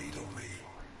spied on me,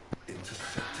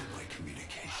 intercepted my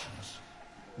communications.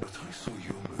 But I saw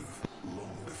your move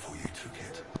long before you took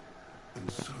it.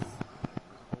 And so,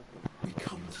 we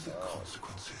come to the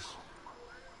consequences.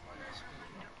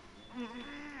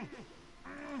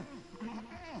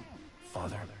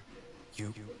 Father,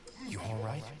 you all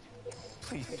right?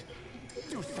 Please,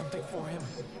 do something for him.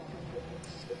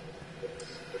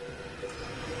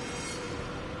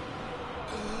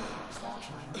 Stop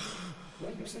trying.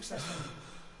 Were you successful?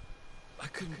 I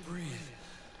couldn't breathe.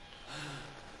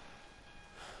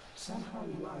 Somehow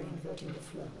you are inverting the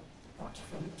flow. Not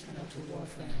from tenor to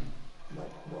warframe, but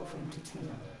warframe to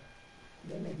tenor.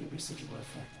 There may be residual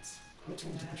effects.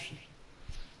 Return to the ship.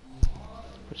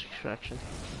 Which extraction?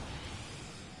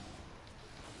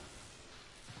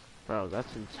 Bro,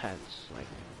 that's intense. Like,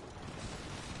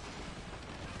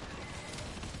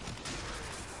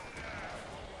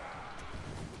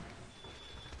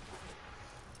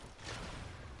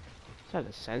 is that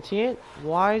a sentient?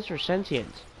 Wise or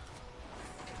sentient?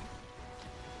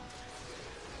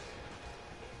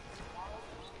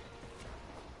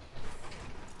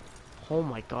 Oh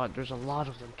my god, there's a lot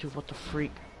of them too. What the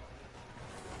freak?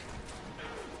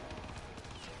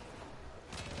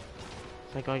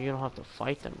 Thank god you don't have to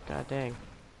fight them. God dang.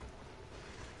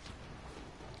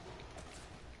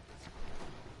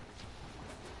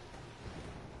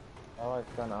 Oh,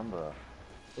 it's done Umbra.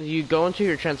 You go into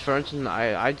your transference and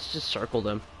I just circle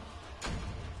them.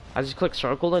 I just click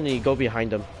circle and then you go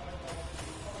behind them.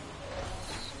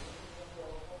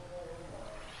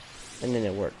 And then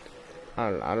it worked. I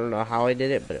don't know how I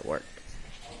did it, but it worked.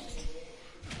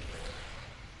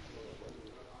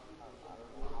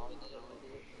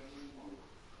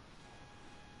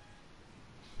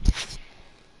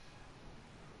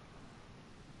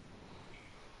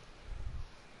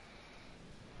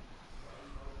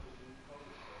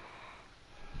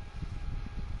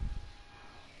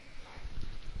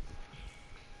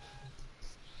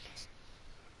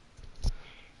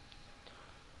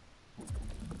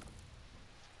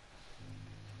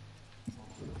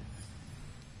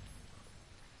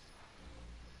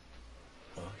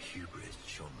 Our hubris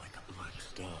shone like a black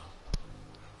star.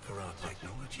 For our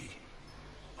technology,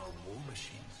 our war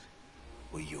machines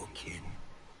were your kin.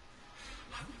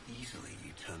 How easily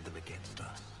you turned them against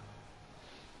us.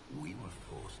 We were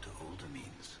forced to older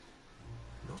means.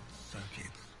 Not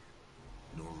circuits,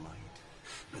 nor light,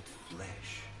 but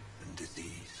flesh and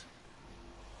disease.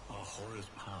 Our horrors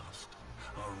passed.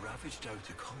 Our ravaged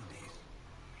outer colonies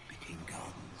became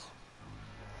gardens.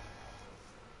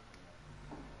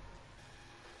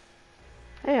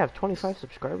 Hey, I have 25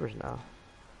 subscribers now.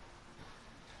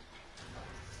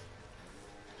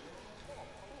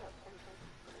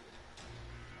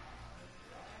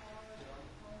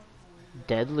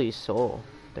 Deadly Soul,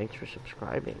 thanks for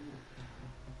subscribing.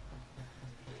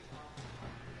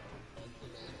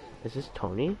 Is this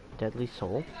Tony? Deadly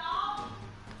Soul?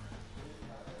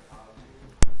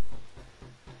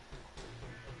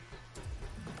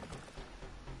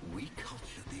 We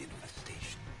cultured the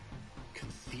infestation,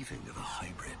 concealed weaving of a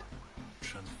hybrid,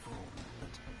 transformed,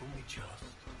 but only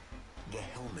just. The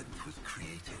Helminth was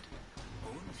created,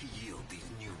 born to yield these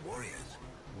new warriors,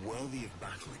 worthy of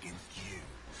battle against you,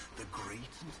 the great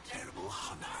and terrible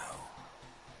Hunhow.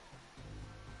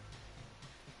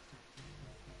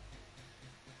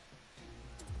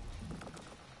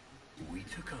 We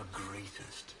took our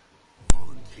greatest,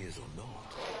 volunteers or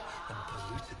not, and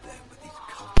polluted them with these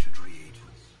cultured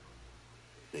reagents.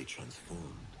 They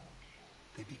transformed.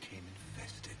 They became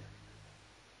infested.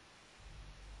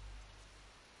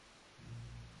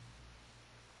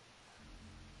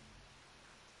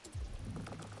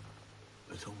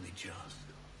 But only just.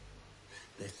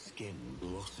 Their skin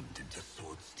blossomed into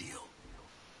sword steel.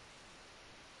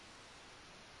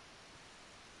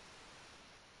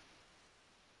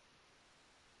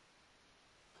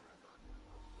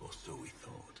 Or so we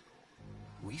thought.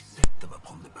 We set them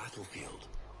upon the battlefield,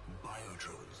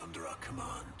 biodrones under our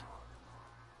command.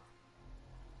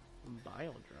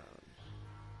 Biodrones.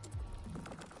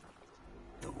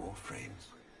 The warframes,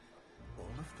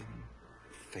 all of them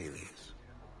failures.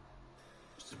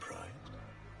 Surprised?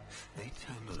 They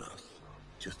turned on us,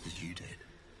 just as you did.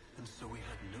 And so we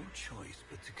had no choice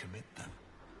but to commit them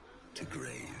to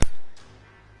grave.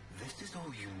 This is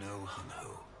all you know,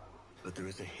 Hunho. But there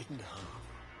is a hidden half.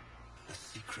 A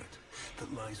secret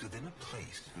that lies within a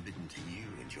place forbidden to you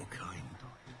and your kind.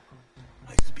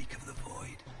 I speak of the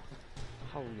void.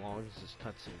 How long is this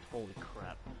cutscene? Holy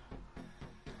crap.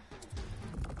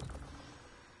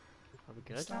 Are we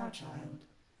good? Star Child,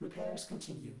 repairs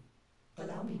continue.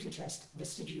 Allow me to test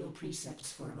vestigial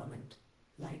precepts for a moment,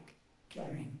 like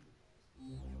caring.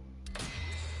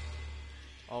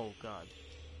 Oh god.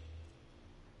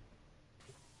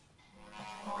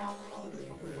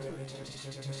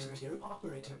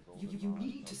 Operator, you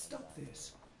need to stop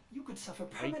this. You could suffer Are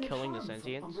you permanent killing the harm from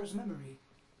sentients? Umbra's memory.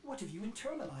 What if you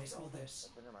internalize all this?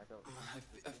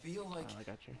 I feel like... Oh, I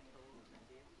got you.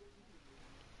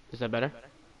 Is that better?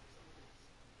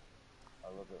 A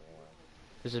little bit more.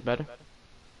 Is it better?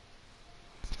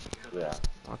 Yeah.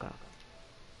 Okay.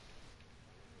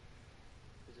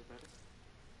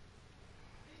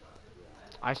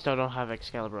 I still don't have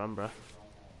Excalibur Umbra.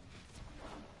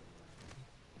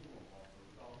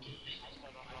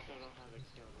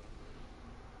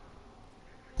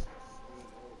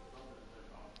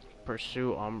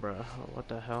 Pursue Umbra. Oh, what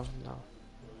the hell? No.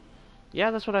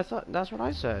 Yeah, that's what I thought. That's what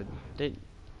I said.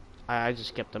 I just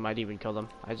skipped them. I didn't even kill them.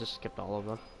 I just skipped all of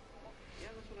them. Yeah,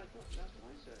 that's what I thought. That's what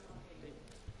I said.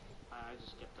 I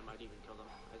just skipped them. I didn't even kill them.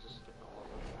 I just skipped all of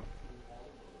them.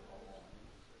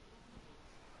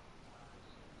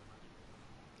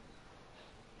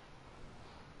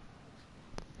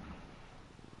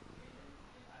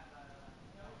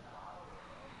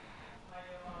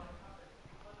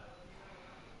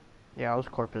 Yeah, I was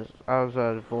Corpus. I was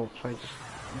Volt, so I just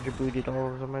rebooted all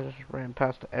of them. I just ran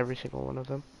past every single one of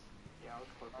them. Yeah, I was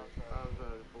Corpus. I was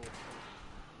Volt.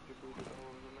 Rebooted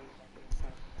all of them. I just ran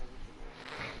past every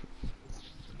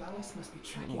single Ballast must be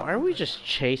tracking. one. Why are we just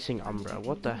chasing Umbra?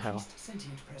 What the hell?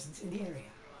 Sentient presence in the area.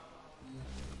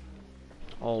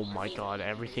 Oh my god,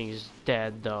 everything is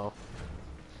dead though.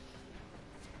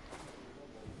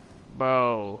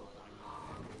 Bro.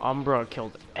 Umbra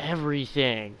killed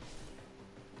everything.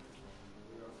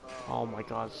 Oh my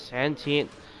god, sentient.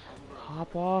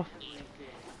 Hop off.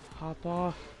 Hop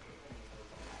off.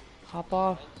 Hop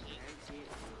off.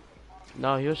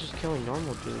 No, he was just killing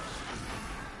normal dudes.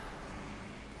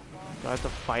 Do I have to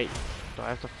fight? Do I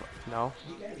have to fight? No.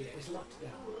 The area is locked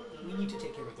down. We need to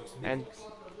take care of those And mutants.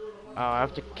 I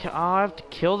have to I have to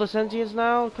kill the sentients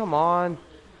now? Come on.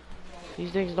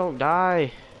 These things don't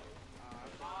die.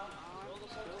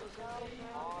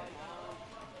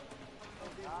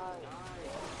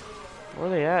 Where are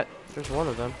they at? There's one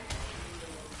of them.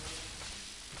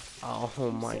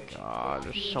 Oh my god,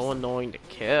 they're so annoying to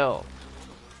kill.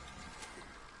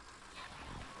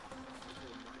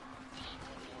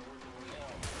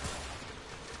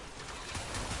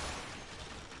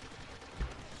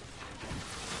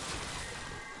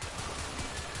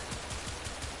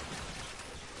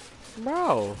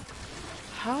 Bro,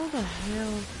 how the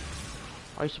hell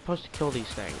are you supposed to kill these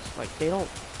things? Like, they don't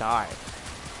die.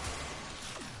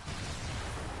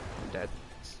 I'm dead.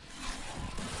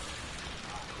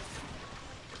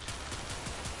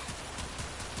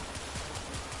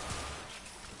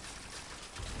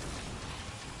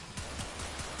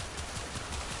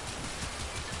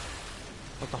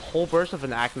 But the whole burst of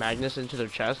an Act Magnus into their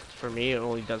chest, for me, it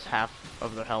only does half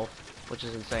of their health, which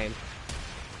is insane.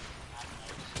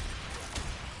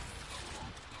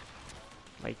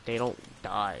 Like, they don't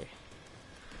die.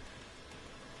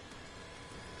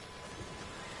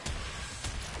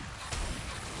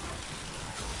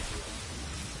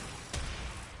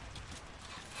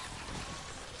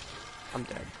 I'm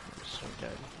dead. I'm so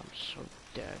dead. I'm so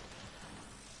dead.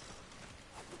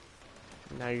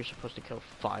 Now you're supposed to kill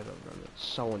 5 of them. It's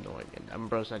so annoying. And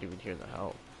Umbro's not even here to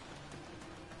help.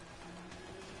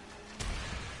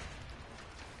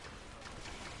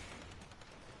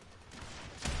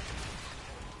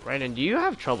 Brandon, do you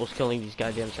have troubles killing these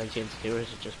goddamn sentients too, or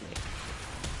is it just me?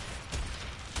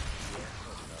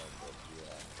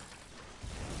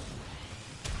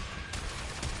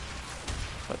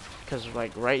 But, because,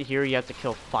 like, right here you have to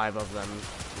kill 5 of them,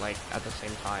 like, at the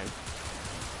same time.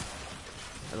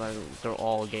 And then they're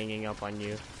all ganging up on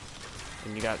you.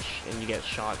 And you get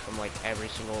shot from, like, every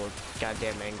single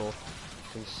goddamn angle.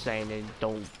 It's insane, and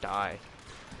don't die.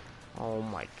 Oh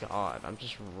my god, I'm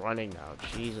just running now,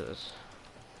 Jesus.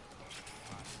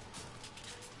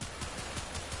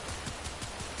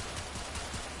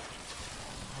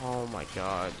 Oh my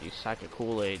god, you sack of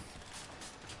Kool-Aid.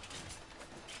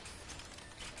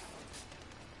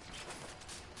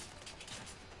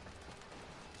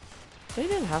 They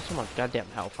didn't have so much goddamn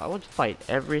health, I would fight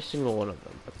every single one of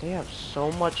them. But they have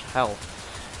so much health.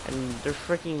 And their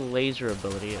freaking laser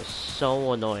ability is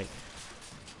so annoying.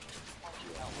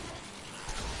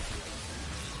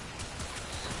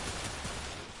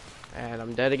 And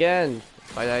I'm dead again.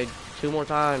 I died 2 more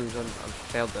times and I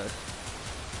failed this.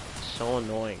 It's so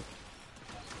annoying.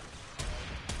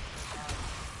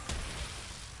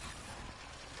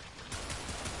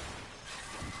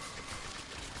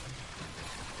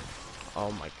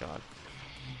 Oh my god.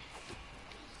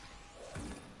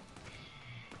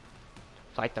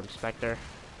 Fight them, Spectre.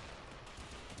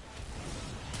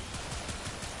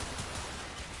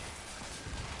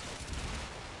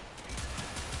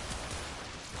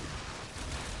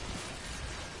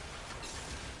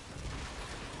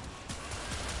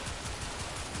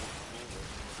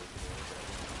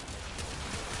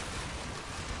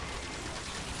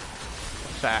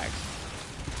 Facts.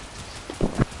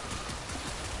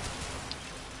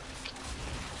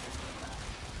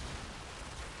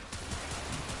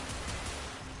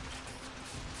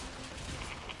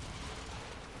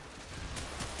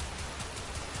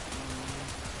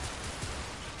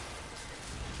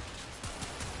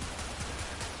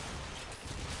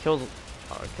 Killed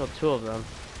 2 of them.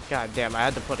 God damn, I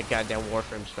had to put a goddamn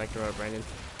Warframe Spectre up, Brandon.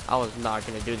 I was not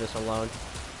gonna do this alone.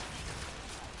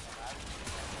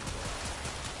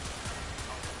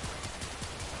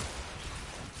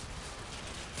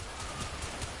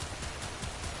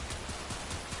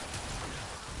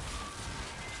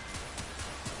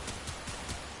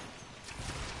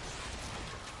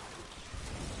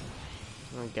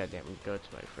 Oh, goddamn, go to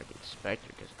my freaking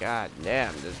Spectre, because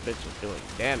goddamn, this bitch is doing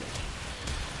damage.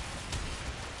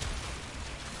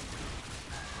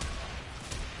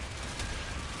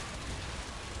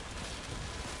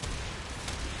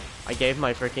 I gave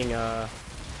my freaking,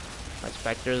 my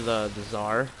Spectre the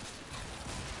Czar.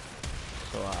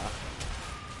 So,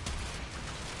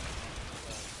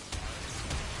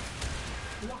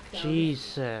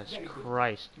 Jesus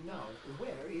Christ. Now,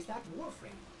 where is that Warframe?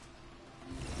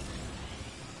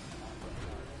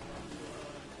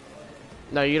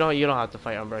 No, you don't have to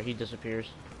fight Umbra, he disappears.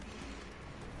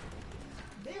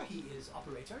 There he is,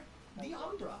 operator. The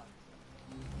Umbra.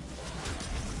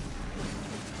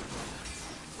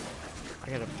 I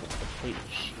gotta complete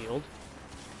the shield?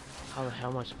 How the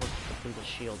hell am I supposed to complete the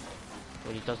shield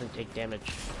when he doesn't take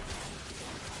damage?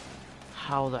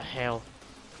 How the hell?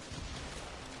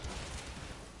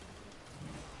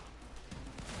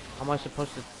 How am I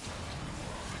supposed to...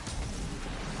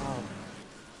 Oh.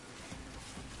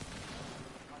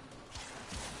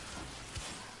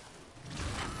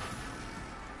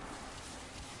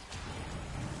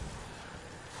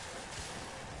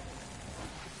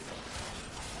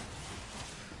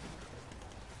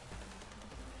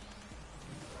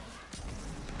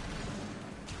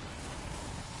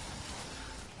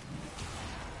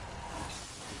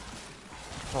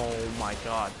 Oh my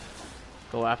god.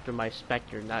 Go after my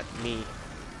Spectre, not me.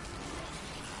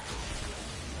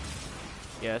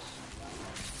 Yes.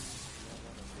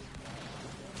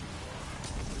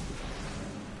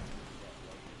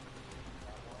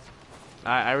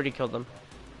 I already killed them.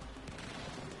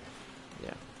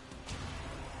 Yeah.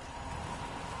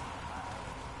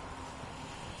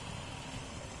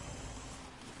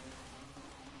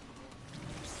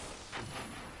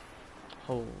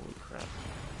 Holy crap.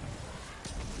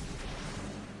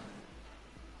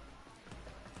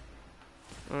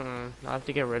 I have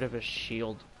to get rid of his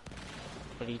shield.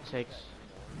 But he takes...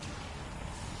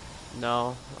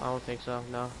 No, I don't think so,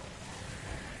 no.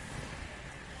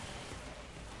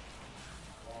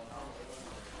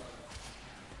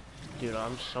 Dude,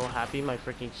 I'm so happy my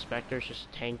freaking Spectre's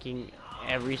just tanking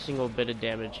every single bit of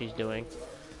damage he's doing.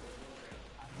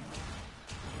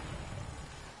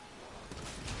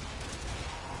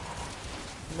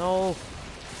 No!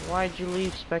 Why'd you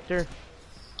leave, Spectre?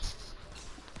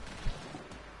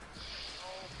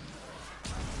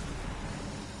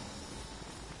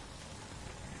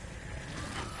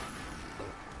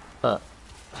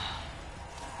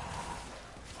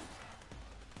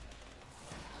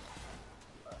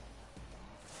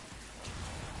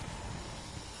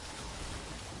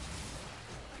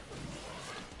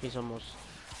 He's almost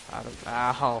out of.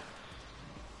 Ow!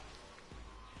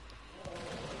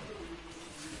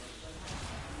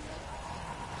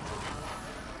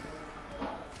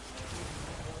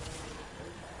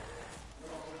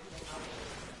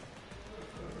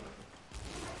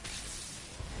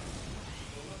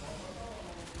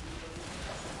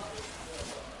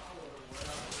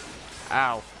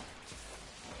 Ow.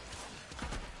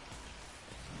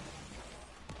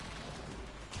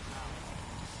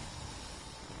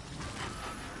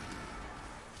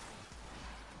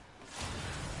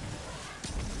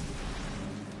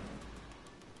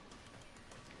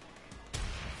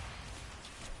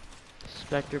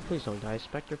 Spectre, please don't die.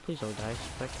 Spectre, please don't die.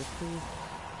 Spectre, please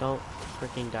don't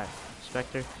freaking die.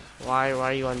 Spectre, why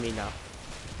are you on me now?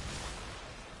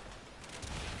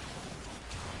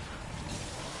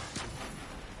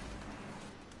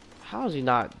 How is he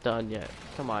not done yet?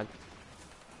 Come on.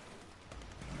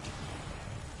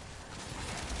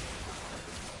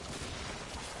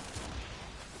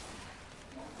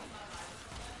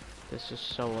 This is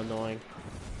so annoying.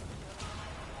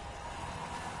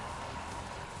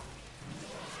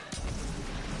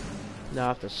 Now I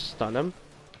have to stun him.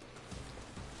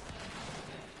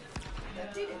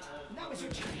 That did it. Now is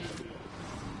your chance.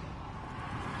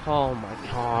 Oh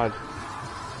my god.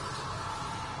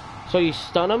 So you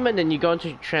stun him and then you go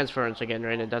into transference again,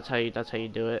 right? And that's how you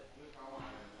do it.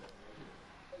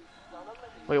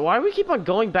 Wait, why do we keep on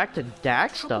going back to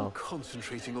Dax though?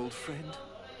 Concentrating, old friend.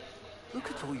 Look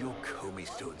at all your Comey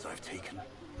stones I've taken.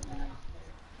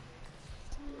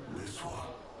 This one,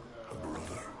 a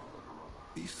brother.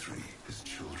 These three, his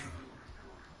children.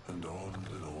 And on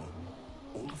and on.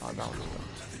 All of these go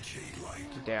to the Jade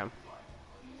Light. Damn.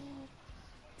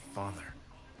 Father,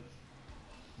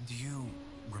 do you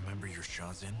remember your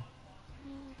Shazin?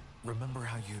 Remember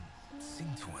how you'd sing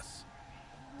to us?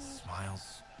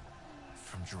 Smiles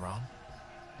from Jiran?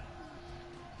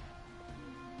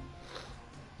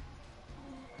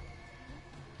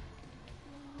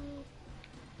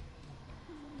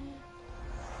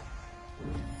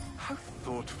 How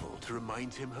thoughtful to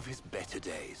remind him of his better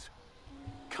days.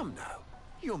 Come now,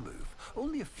 your move.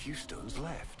 Only a few stones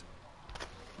left.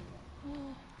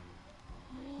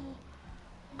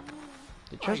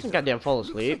 Did Tristan goddamn fall Looks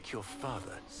asleep? like your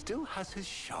father still has his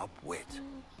sharp wit.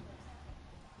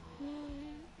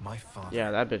 My father.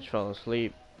 Yeah, that bitch fell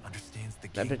asleep. Understands the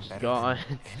That game bitch is better gone.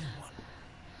 than anyone.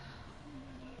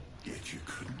 Yet you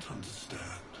couldn't understand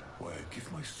why I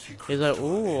give my secret. He's like,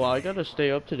 ooh, I gotta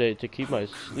stay up today to keep my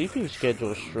sleeping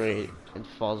schedule straight. And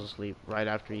falls asleep right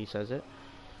after he says it.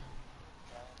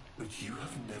 But you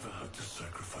have never had to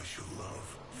sacrifice your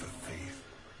love for faith.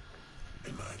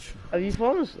 Imagine.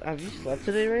 Have you slept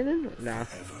today, Raiden? Nah.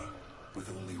 Ever with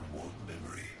only one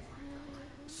memory.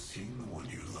 Seeing the one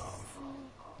you love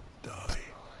die.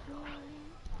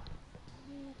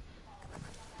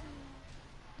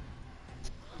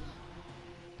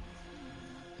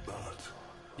 But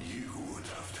you would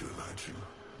have to imagine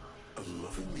a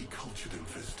lovingly cultured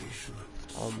infestation.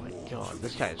 Oh my god,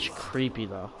 this guy's creepy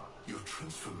though. Your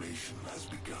transformation has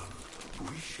begun,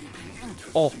 reshaping you into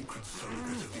Oh. a sacred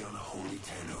surrogate of the unholy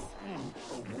Tenno.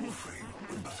 A warframe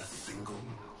with but a single,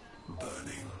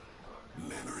 burning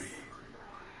memory.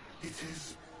 It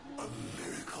is a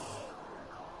miracle.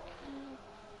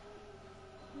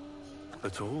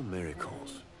 But all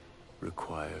miracles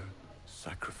require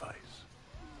sacrifice.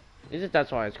 Is it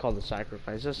that's why it's called the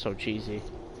sacrifice? That's so cheesy.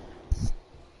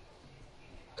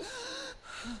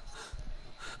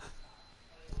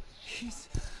 He's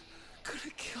gonna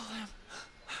kill him.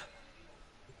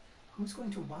 Who's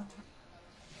going to what?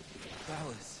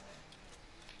 Valis.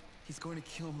 He's going to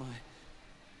kill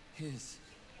his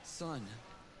son,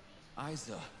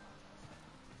 Isa.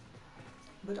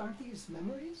 But aren't these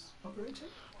memories operating?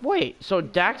 Wait, so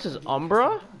Dax is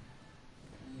Umbra?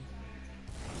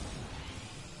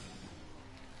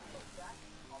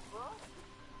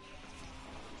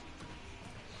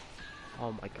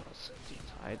 Oh my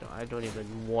god, I don't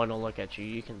even want to look at you.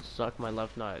 You can suck my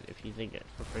left nut if you think it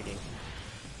for freaking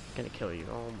gonna kill you.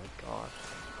 Oh my god.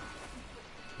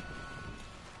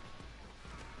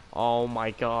 Oh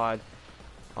my god.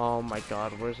 Oh my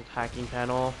god, where's the hacking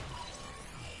panel?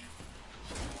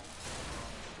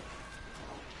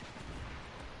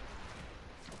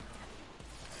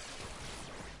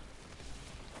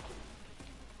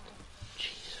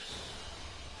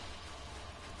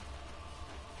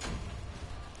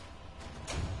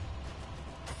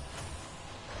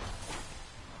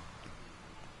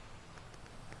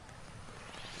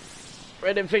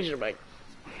 Red and Fisher Mike.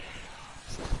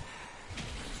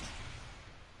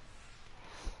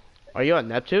 Are you on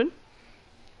Neptune?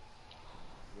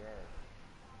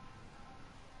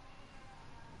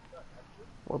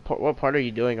 What part are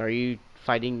you doing? Are you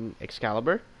fighting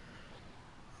Excalibur?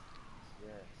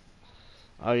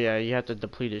 Oh yeah, you have to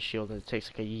deplete his shield and it takes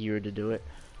like a year to do it.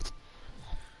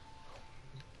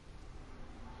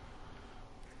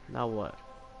 Now what?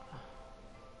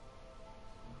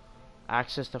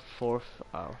 Access the fourth.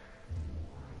 Oh.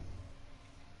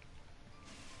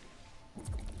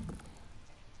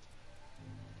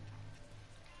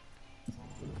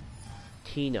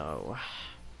 Tino.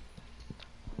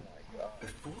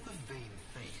 Before the vain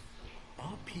faith,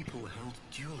 our people held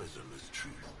dualism as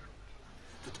truth.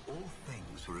 That all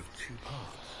things were of two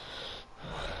parts,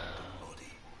 mind and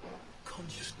body,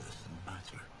 consciousness and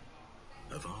matter,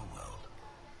 of our world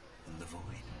and the void.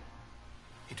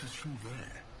 It was from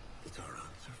there that our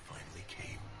answer finally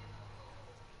came.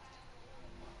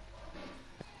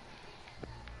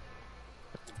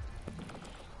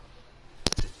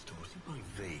 Distorted by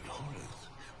vague horrors,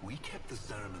 we kept the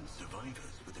Zariman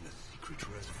survivors within a secret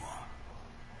reservoir.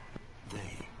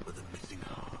 They were the missing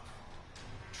half.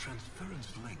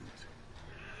 Transference linked.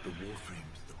 The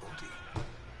warframe's the body,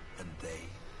 and they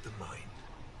the mind.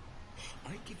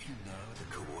 I give you now the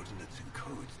coordinates and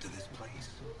codes to this place,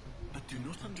 but do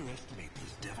not underestimate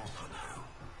these devils on how.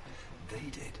 They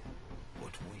did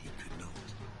what we could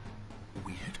not.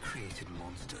 We had created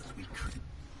monsters we could.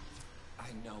 I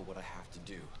know what I have to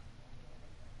do.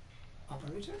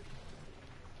 Operator?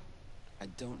 I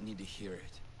don't need to hear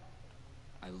it.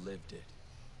 I lived it.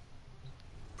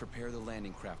 Prepare the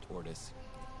landing craft, Ordis.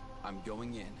 I'm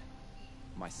going in.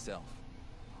 Myself.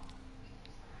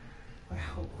 I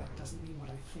hope that doesn't mean what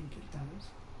I think it does.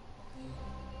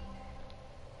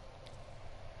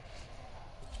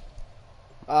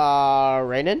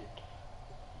 Rainen?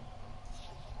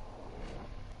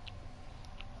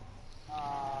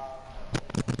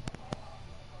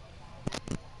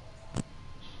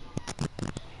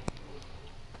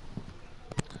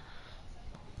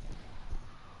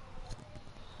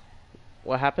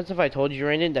 What happens if I told you,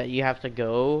 Rainen, that you have to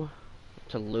go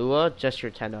to Lua, just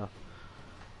your Tenno?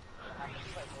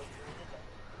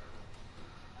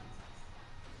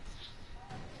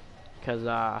 Because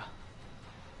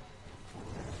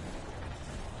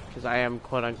I am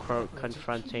quote-unquote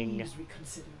confronting... Please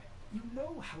reconsider. You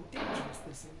know how dangerous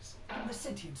this is. The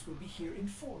sentients will be here in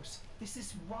force. This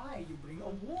is why you bring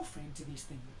a warframe to these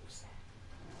things.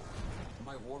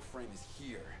 My warframe is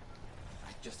here.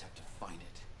 I just have to find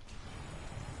it.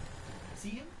 See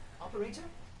him, operator?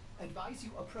 Advise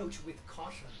you approach with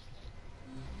caution.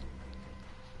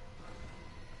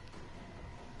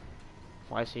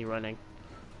 Why is he running?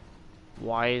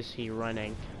 Why is he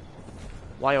running?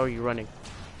 Why are you running?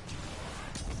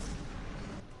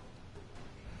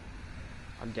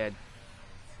 I'm dead.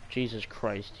 Jesus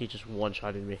Christ, he just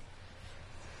one-shotted me.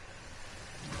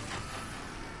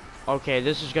 Okay,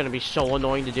 this is gonna be so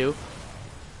annoying to do.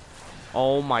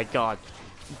 Oh my god.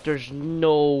 There's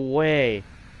no way.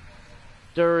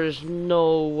 There is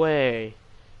no way.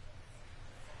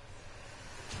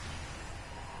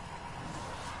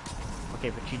 Okay,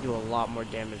 but you do a lot more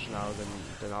damage now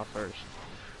than our first.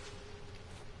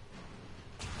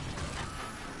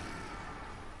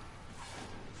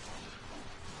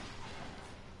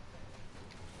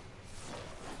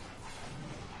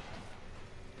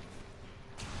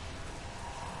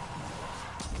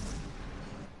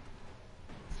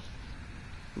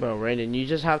 Bro, Raiden, you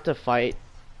just have to fight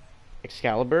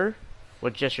Excalibur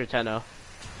with just your Tenno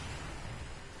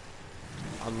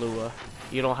on Lua.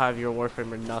 You don't have your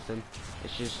Warframe or nothing.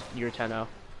 It's just your Tenno.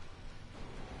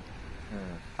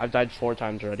 I've died 4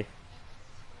 times already.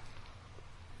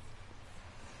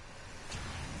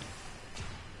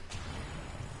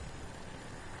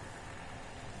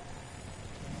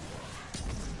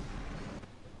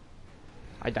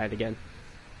 I died again.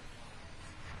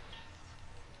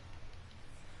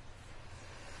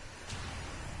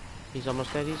 He's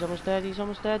almost dead, he's almost dead, he's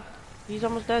almost dead. He's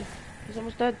almost dead. He's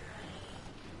almost dead.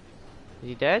 Is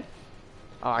he dead?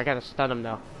 Oh, I gotta stun him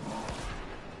now.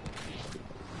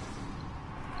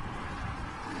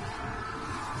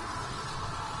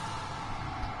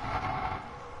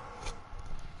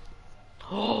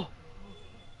 Oh!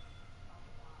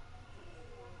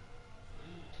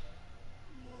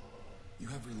 You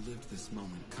have relived this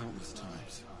moment countless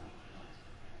times.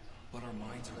 But our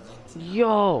minds are linked now.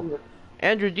 Yo!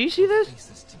 Andrew, do you see We'll this? face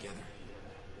this together.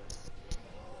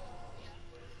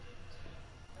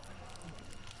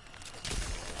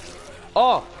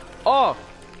 Oh! Oh!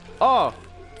 Oh!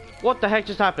 What the heck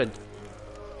just happened?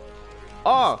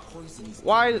 Oh! Poison is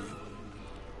Why? in you.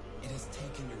 It has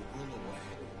taken your will away.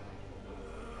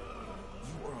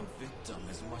 You are a victim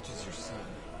as much as your son.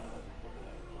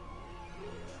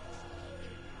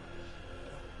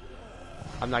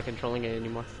 I'm not controlling it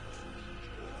anymore.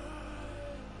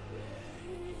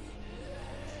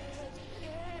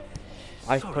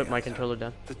 I put my controller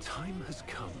down. The time has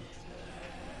come.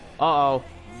 Uh-oh.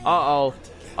 Uh-oh.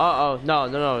 Uh-oh. No,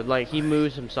 no, no. Like, he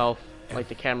moves himself. Like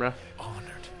the camera. Honored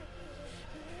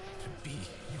to be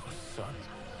your son.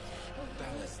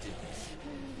 Ballas did this.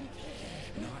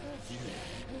 Not you.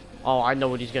 Oh, I know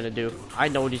what he's gonna do. I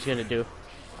know what he's gonna do.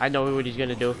 I know what he's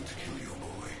gonna do.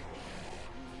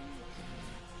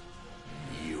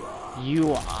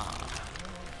 You are.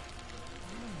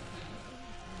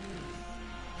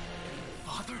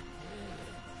 Father?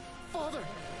 Father!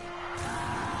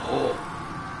 Oh.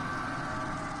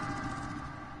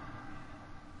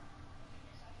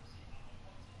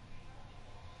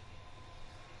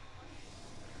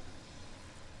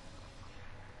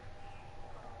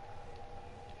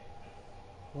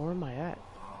 Where am I at?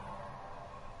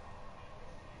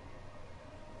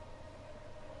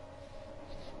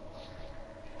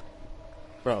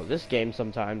 Bro, this game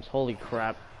sometimes, holy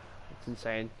crap. It's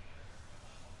insane.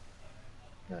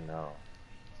 I know.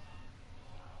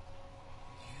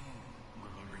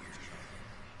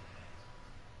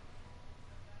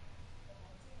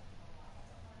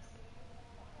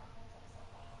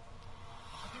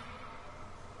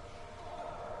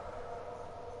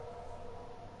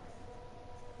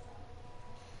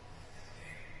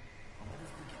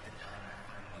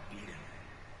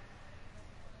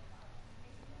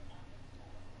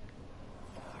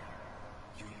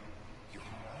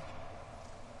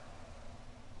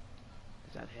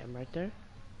 Is that him right there?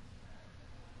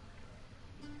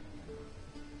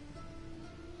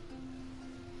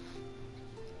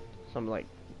 Some like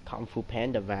Kung Fu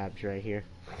Panda vibes right here.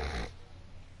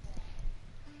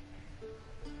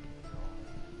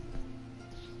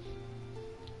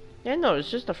 Yeah, no, it's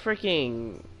just a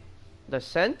freaking the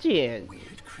sentient. We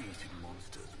had created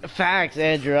monsters. Facts,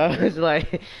 Andrew. I was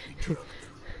like, Tortured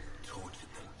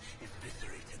them,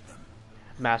 eviscerated them.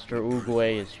 Master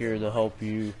Uguay is here to help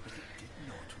you. Did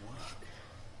not work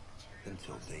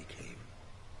until they came.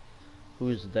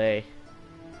 Who's they?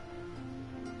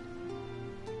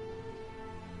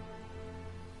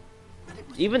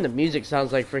 Even the music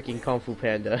sounds like freaking Kung Fu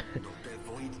Panda. Not their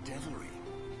void devilry,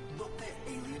 not their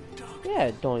alien darkness.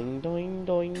 Yeah, doing, doing,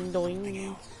 doing, Something doing.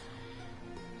 else.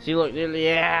 See, look,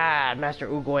 yeah, Master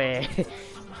Uguay.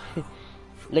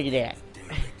 Look at that.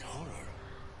 Derelict horror.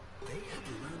 They had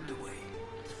learned a way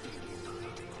to feel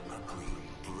inside an ugly,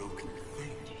 broken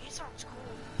thing.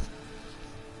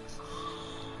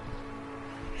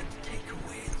 And take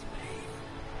away its pain.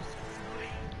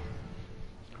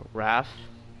 Wrath,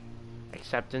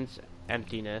 acceptance,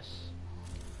 emptiness.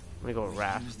 I'm gonna go with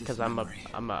wrath because I'm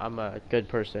a good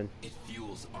person. It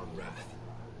fuels our wrath.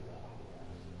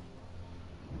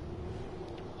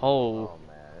 Ho, Oh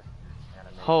man.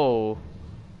 Animation. ho,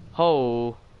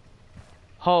 ho,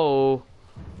 ho,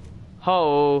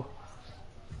 ho.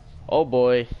 Oh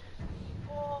boy.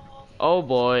 Oh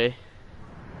boy.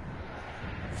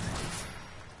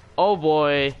 Oh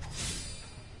boy.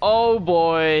 Oh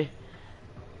boy.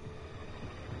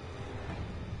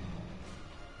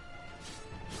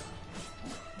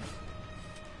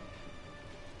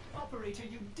 Operator,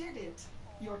 you did it!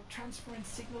 Your transference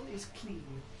signal is clean,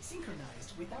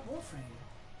 synchronized with that warframe.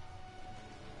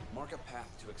 Mark a path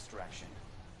to extraction.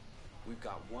 We've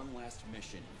got one last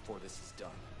mission before this is done.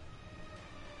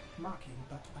 Marking,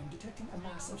 but I'm detecting a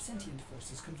mass of sentient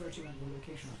forces converging on your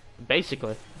location.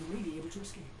 Basically. You may be able to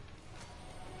escape.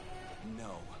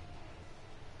 No.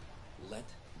 Let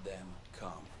them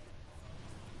come.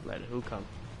 Let who come?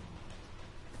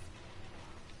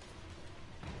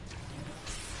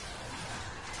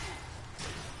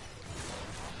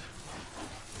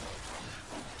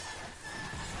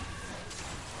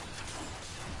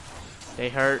 They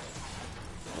hurt.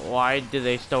 Why do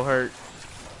they still hurt?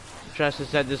 Tressa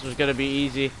said this was gonna be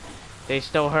easy. They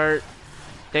still hurt.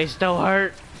 They still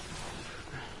hurt.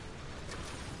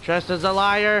 Tressa's a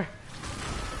liar.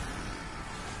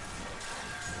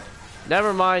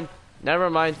 Never mind. Never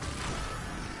mind.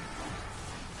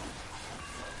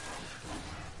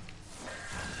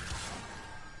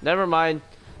 Never mind.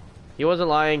 He wasn't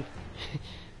lying.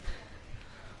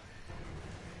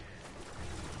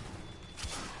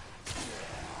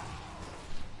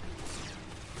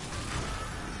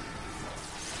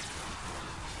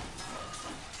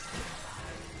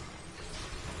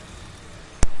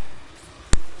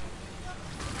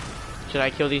 Should I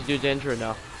kill these dudes, Andrew, or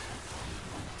no?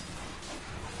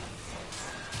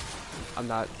 I'm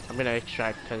not. I'm gonna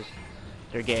extract because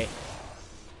they're gay.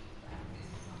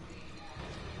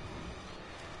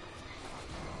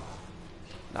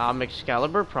 Nah, I'm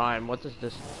Excalibur Prime. What is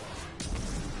this?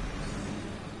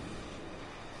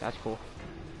 That's cool.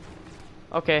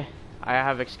 Okay, I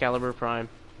have Excalibur Prime.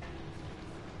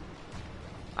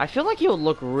 I feel like he would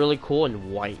look really cool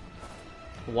in white.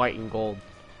 White and gold.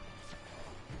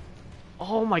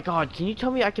 Oh my god, can you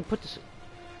tell me I can put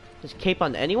this cape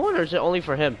on anyone, or is it only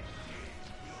for him?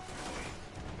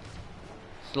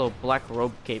 This little black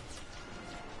robe cape.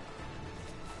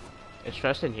 It's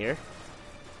dressed in here?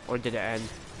 Or did it end?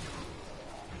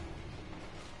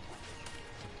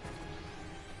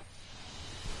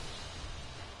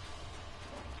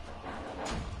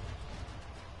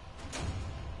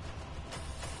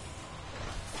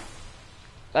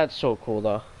 That's so cool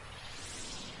though.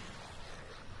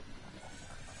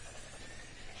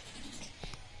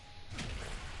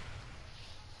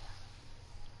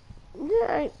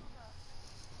 Yeah.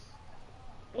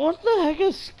 What the heck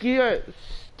is Skia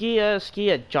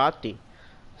Jati?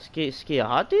 Skia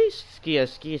Hati?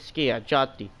 Skia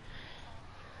Jati.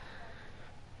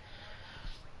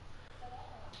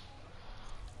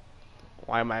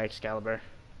 Why am I Excalibur?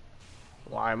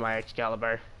 Why am I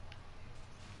Excalibur?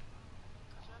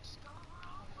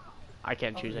 I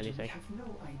can't choose anything. We have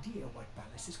no idea what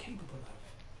Ballas is capable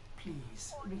of.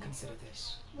 Please, reconsider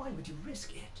this. Why would you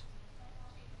risk it?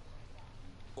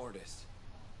 Ordis,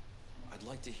 I'd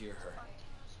like to hear her.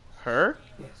 Her?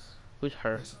 Yes. Who's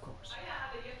her? Yes, of course.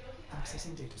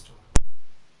 Accessing data store.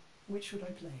 Which should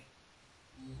I play?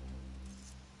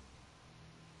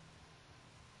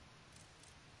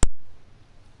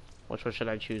 Which one should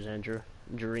I choose, Andrew?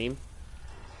 Dream?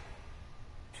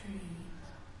 Dream,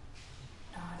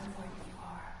 not of what you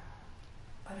are,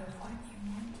 but of what you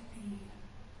want to be.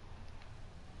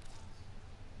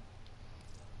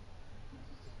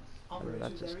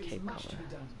 That's his there is cape much to color.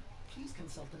 be done. Please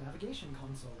consult the navigation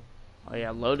console. Oh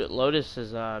yeah, Lotus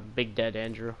is big dead,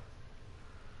 Andrew.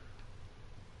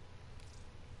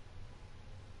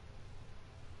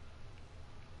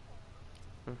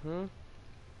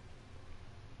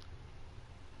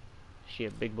 She a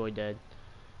big boy dead.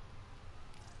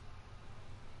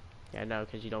 Yeah, no,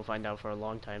 because you don't find out for a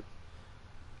long time.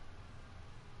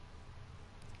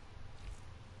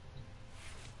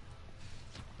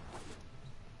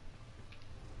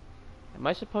 Am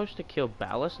I supposed to kill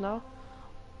Ballas now?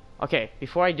 Okay,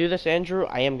 before I do this, Andrew,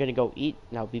 I am gonna go eat,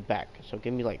 and I'll be back. So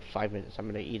give me like 5 minutes. I'm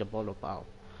gonna eat a bowl of bao.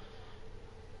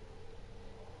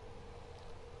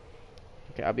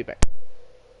 Okay, I'll be back.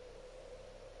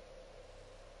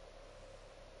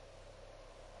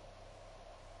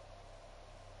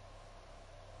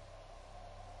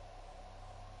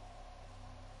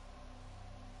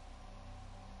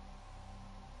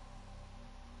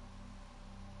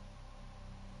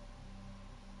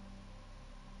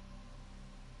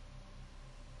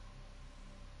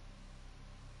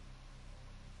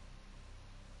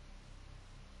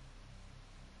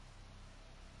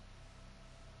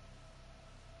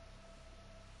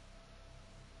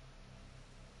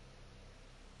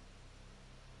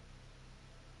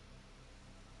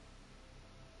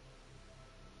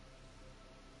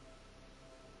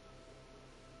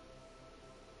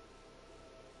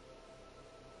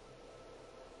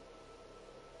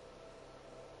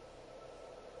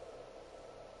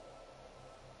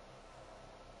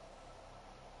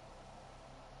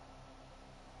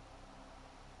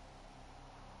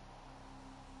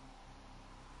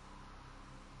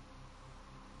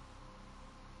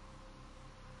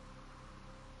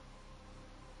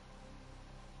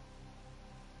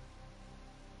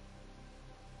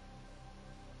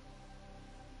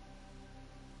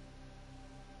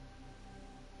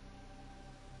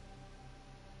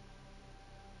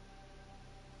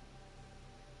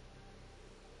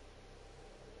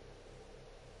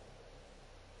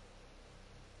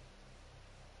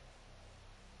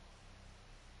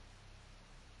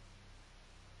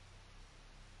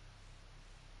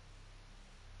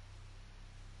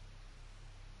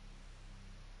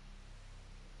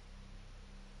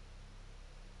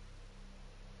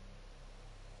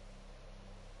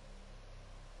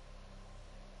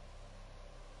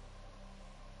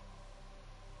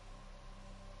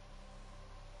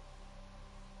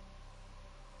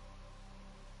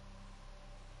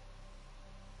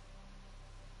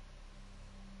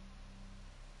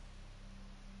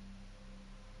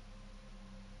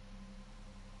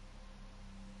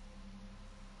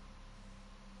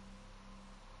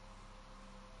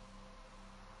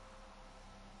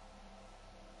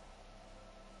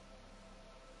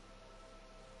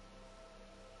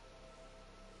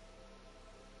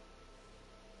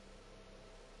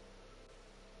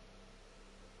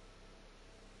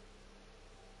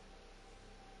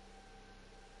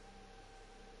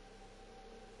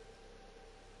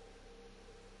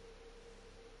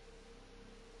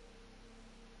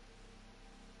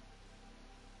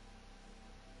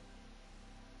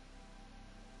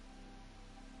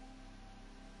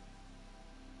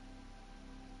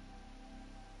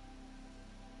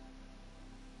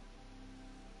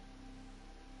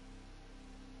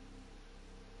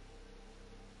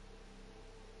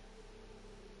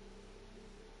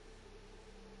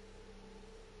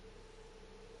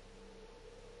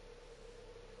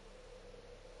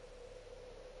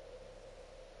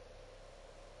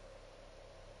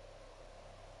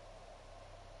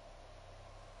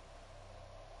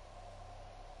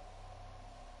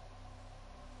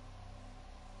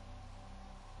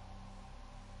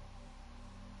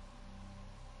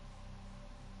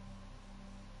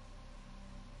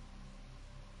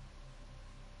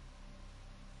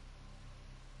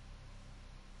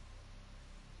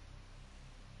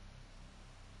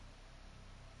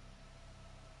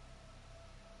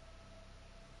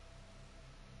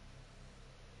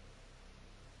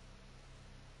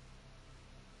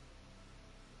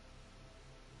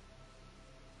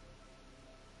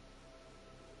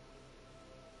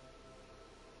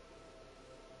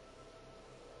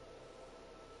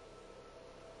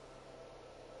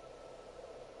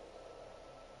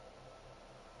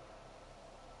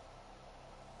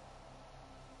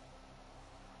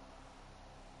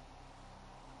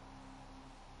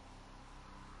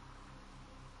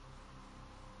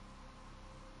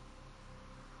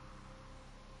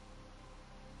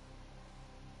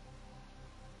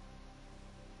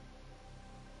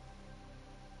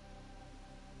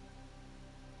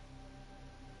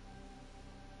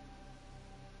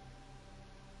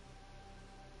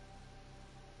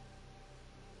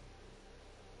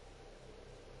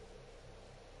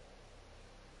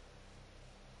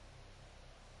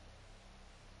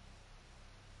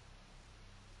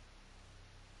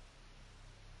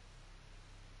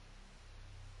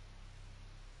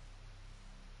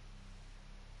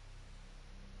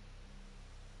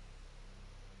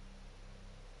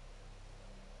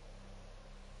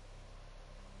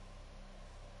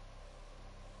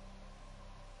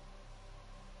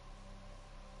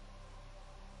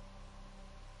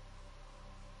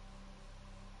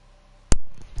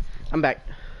 I'm back.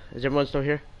 Is everyone still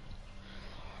here?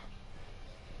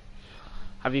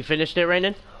 Have you finished it,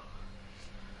 Rainen?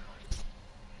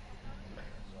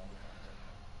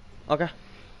 Okay.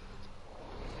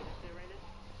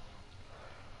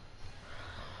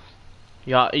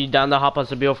 Yeah, you down to hop on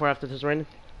some BO4 after this, Rainen?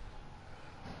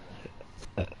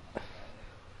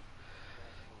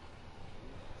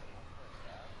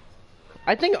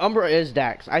 I think Umbra is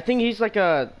Dax. I think he's like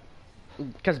a...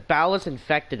 Because Ballas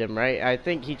infected him, right? I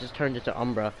think he just turned into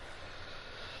Umbra.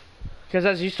 Because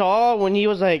as you saw, when he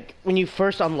was like... When you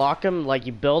first unlock him, like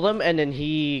you build him, and then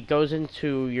he goes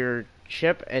into your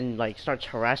ship and like starts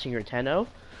harassing your Tenno.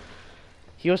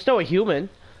 He was still a human.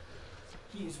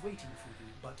 He is waiting for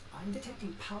you, but I'm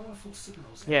detecting powerful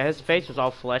signals. Yeah, his face was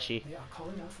all fleshy. They are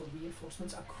calling out for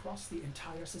reinforcements across the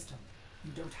entire system.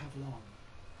 You don't have long.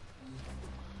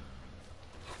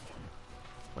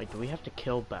 Wait, do we have to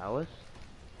kill Ballas?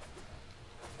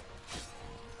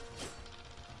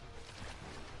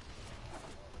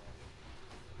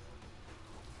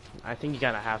 I think you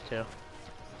gotta have to.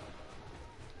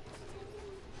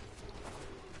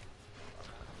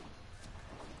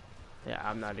 Yeah,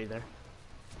 I'm not either.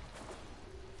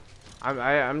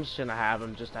 I'm just gonna have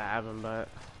him just to have him, but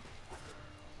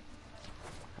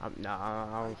no,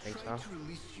 I don't think so.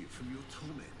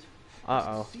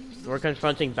 Uh-oh. We're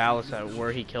confronting Ballas at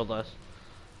where he killed us.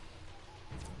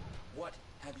 What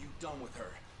have you done with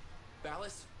her?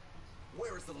 Ballas,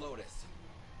 where is the Lotus?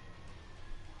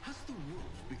 Has the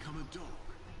wolf become a dog?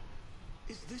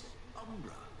 Is this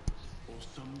Umbra or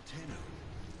some Tenno?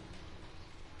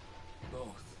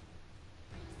 Both.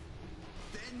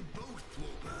 Then both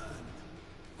will burn.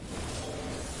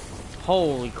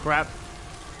 Holy crap.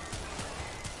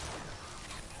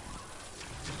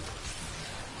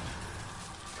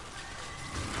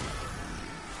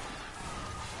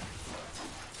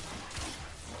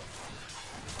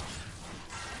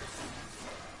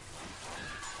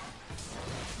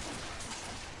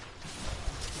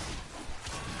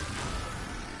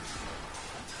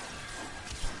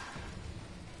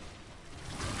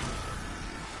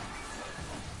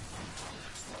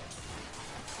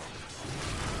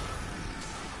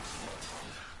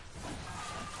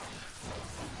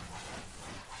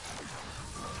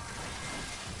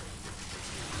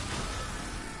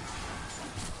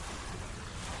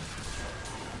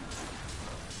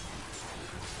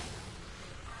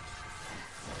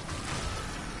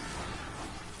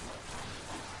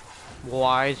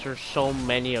 Why is there so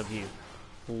many of you?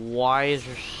 Why is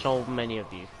there so many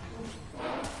of you?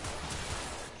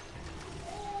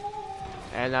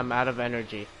 And I'm out of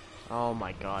energy. Oh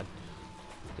my god.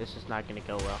 This is not gonna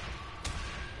go well.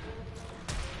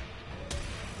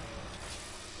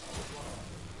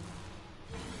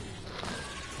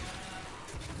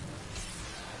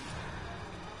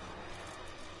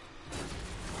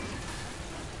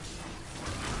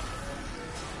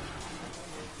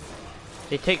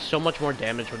 They take so much more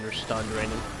damage when they're stunned,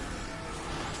 Rainen.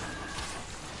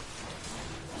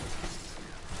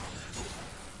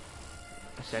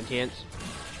 Sentience.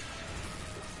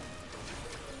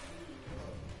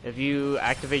 If you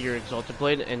activate your Exalted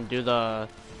Blade and do the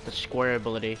square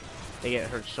ability, they get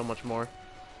hurt so much more.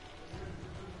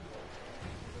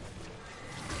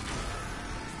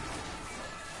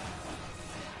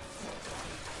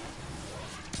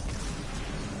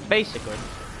 Basically.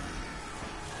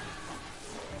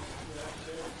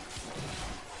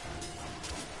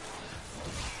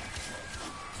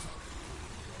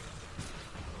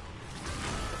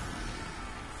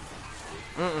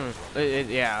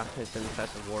 Yeah, it's an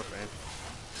infested warframe.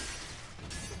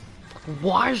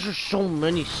 Why is there so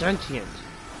many sentient?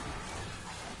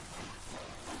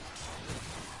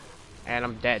 And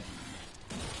I'm dead.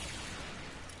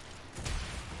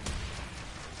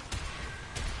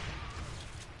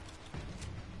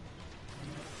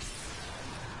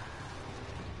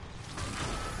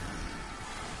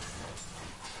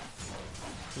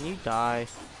 Can you die?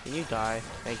 Can you die?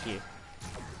 Thank you.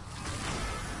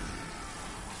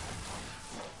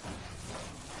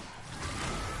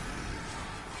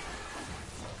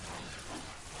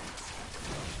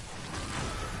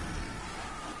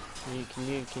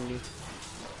 Can you?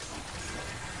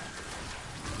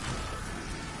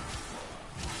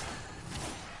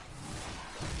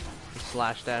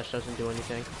 Slash dash doesn't do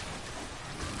anything.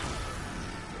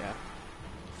 Yeah.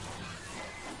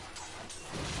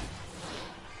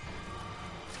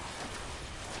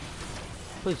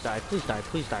 Please die, please die,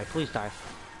 please die, please die.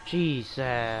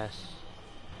 Jesus.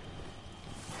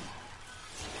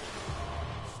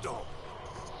 Stop.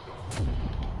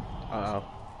 Uh-oh.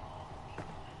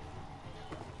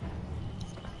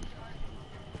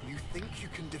 You think you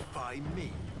can defy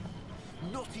me?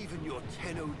 Not even your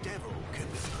Tenno Devil can...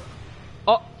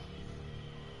 Oh!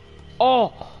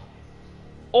 Oh!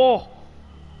 Oh!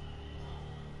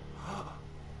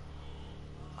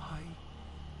 I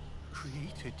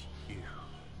created you.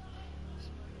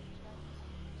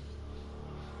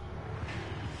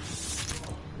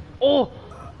 Oh!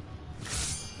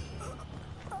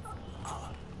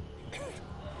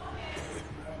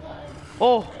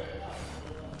 Oh!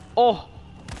 Oh!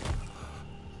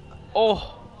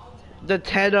 Oh! The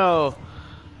Tenno!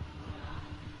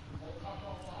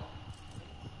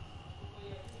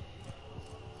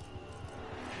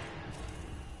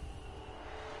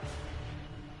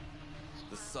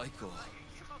 The cycle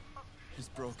is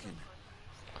broken.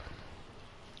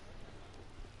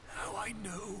 Now I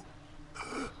know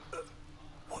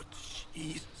what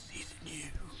she sees in you.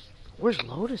 Where's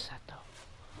Lotus at though?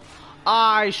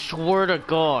 I swear to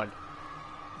God.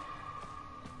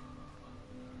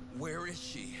 Where is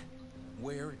she?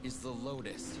 Where is the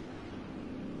Lotus?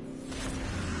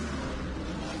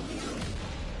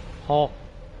 Oh.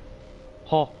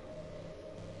 Oh.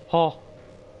 Oh.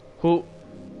 Who?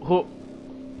 Who?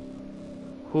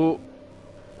 Who?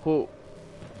 Who?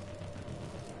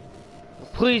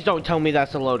 Please don't tell me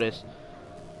that's the Lotus.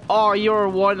 Oh, you're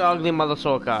one ugly mother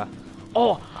sucker.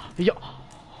 Oh, yo.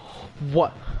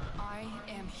 What? I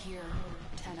am here,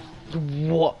 Tenno.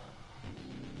 What?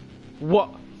 What?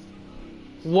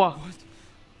 What?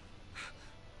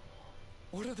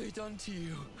 What have they done to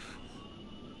you?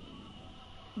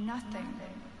 Nothing.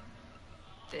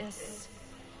 This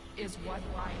is what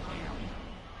I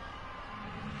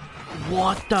am.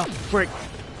 What the frick?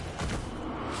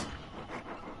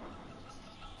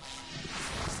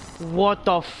 What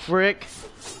the frick?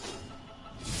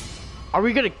 Are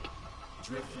we gonna...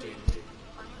 Drifting.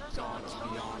 Gods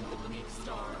beyond the bleak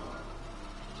star.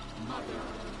 Mother,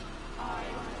 I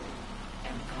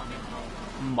am coming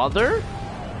home. Mother?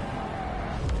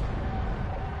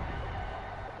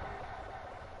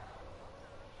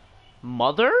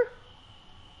 Mother?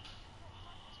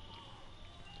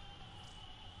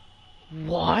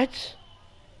 What?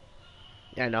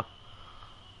 Yeah, I know.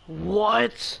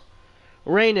 What?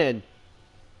 Rainin,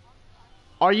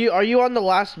 are you on the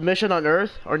last mission on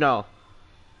Earth or no?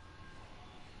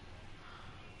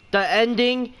 The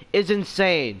ending is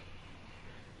insane.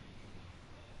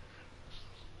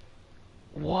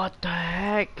 What the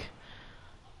heck?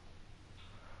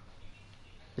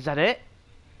 Is that it?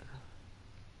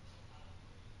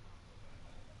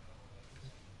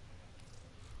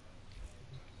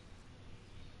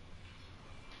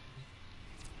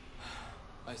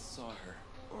 I saw her,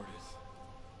 Ordis.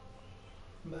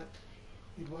 But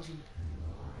it wasn't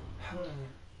her,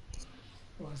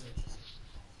 was it?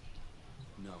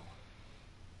 No.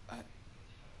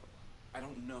 I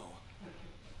don't know.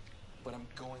 But I'm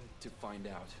going to find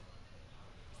out.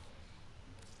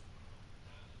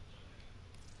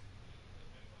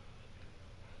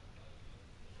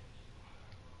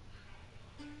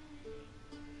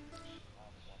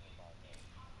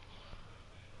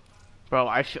 Bro,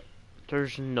 I feel...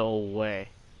 There's no way.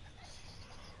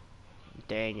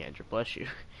 Dang, Andrew, bless you.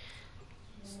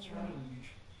 Strange.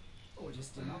 Ordis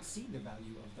did not see the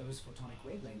value of those photonic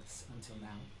wavelengths until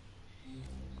now.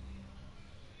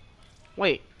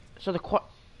 Wait, so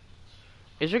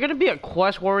is there gonna be a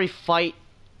quest where we fight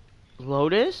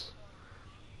Lotus?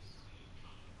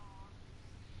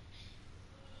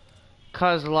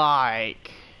 Cause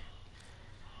like...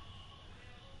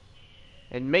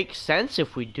 It makes sense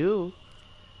if we do.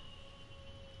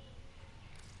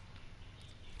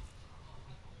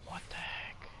 What the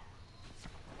heck?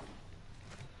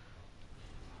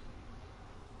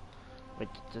 Wait,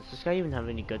 does this guy even have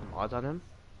any good mods on him?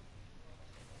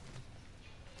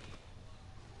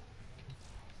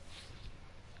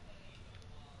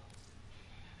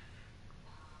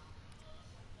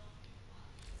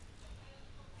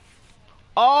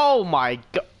 Oh my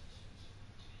god!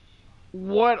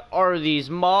 What are these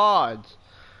mods?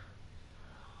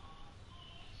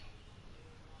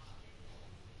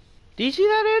 Do you see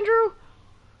that, Andrew?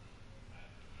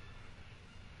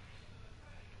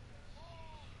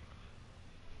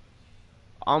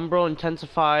 Umbro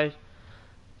intensified.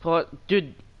 But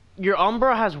dude, your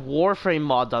Umbro has Warframe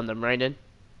mods on them, right?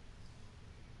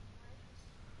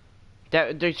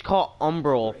 That it's called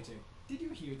Umbral. Operator, did you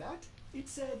hear that? It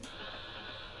said...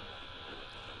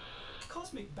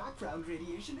 Cosmic background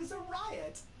radiation is a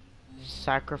riot!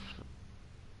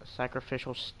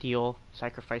 Sacrificial steel,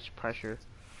 sacrifice pressure.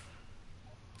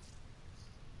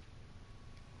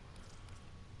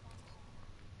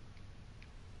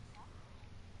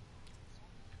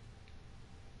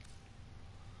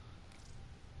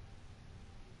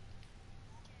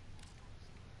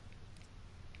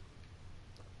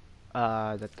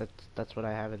 That's what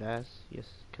I have it as. Yes,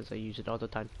 because I use it all the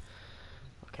time.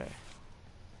 Okay.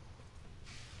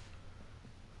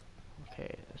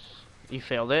 Okay. You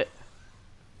failed it.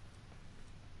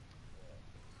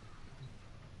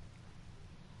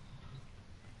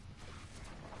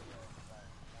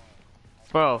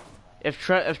 Bro, if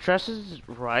Treston's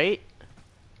right,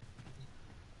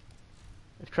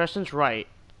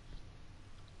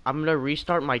 I'm gonna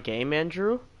restart my game,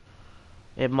 Andrew.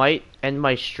 It might end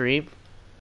my stream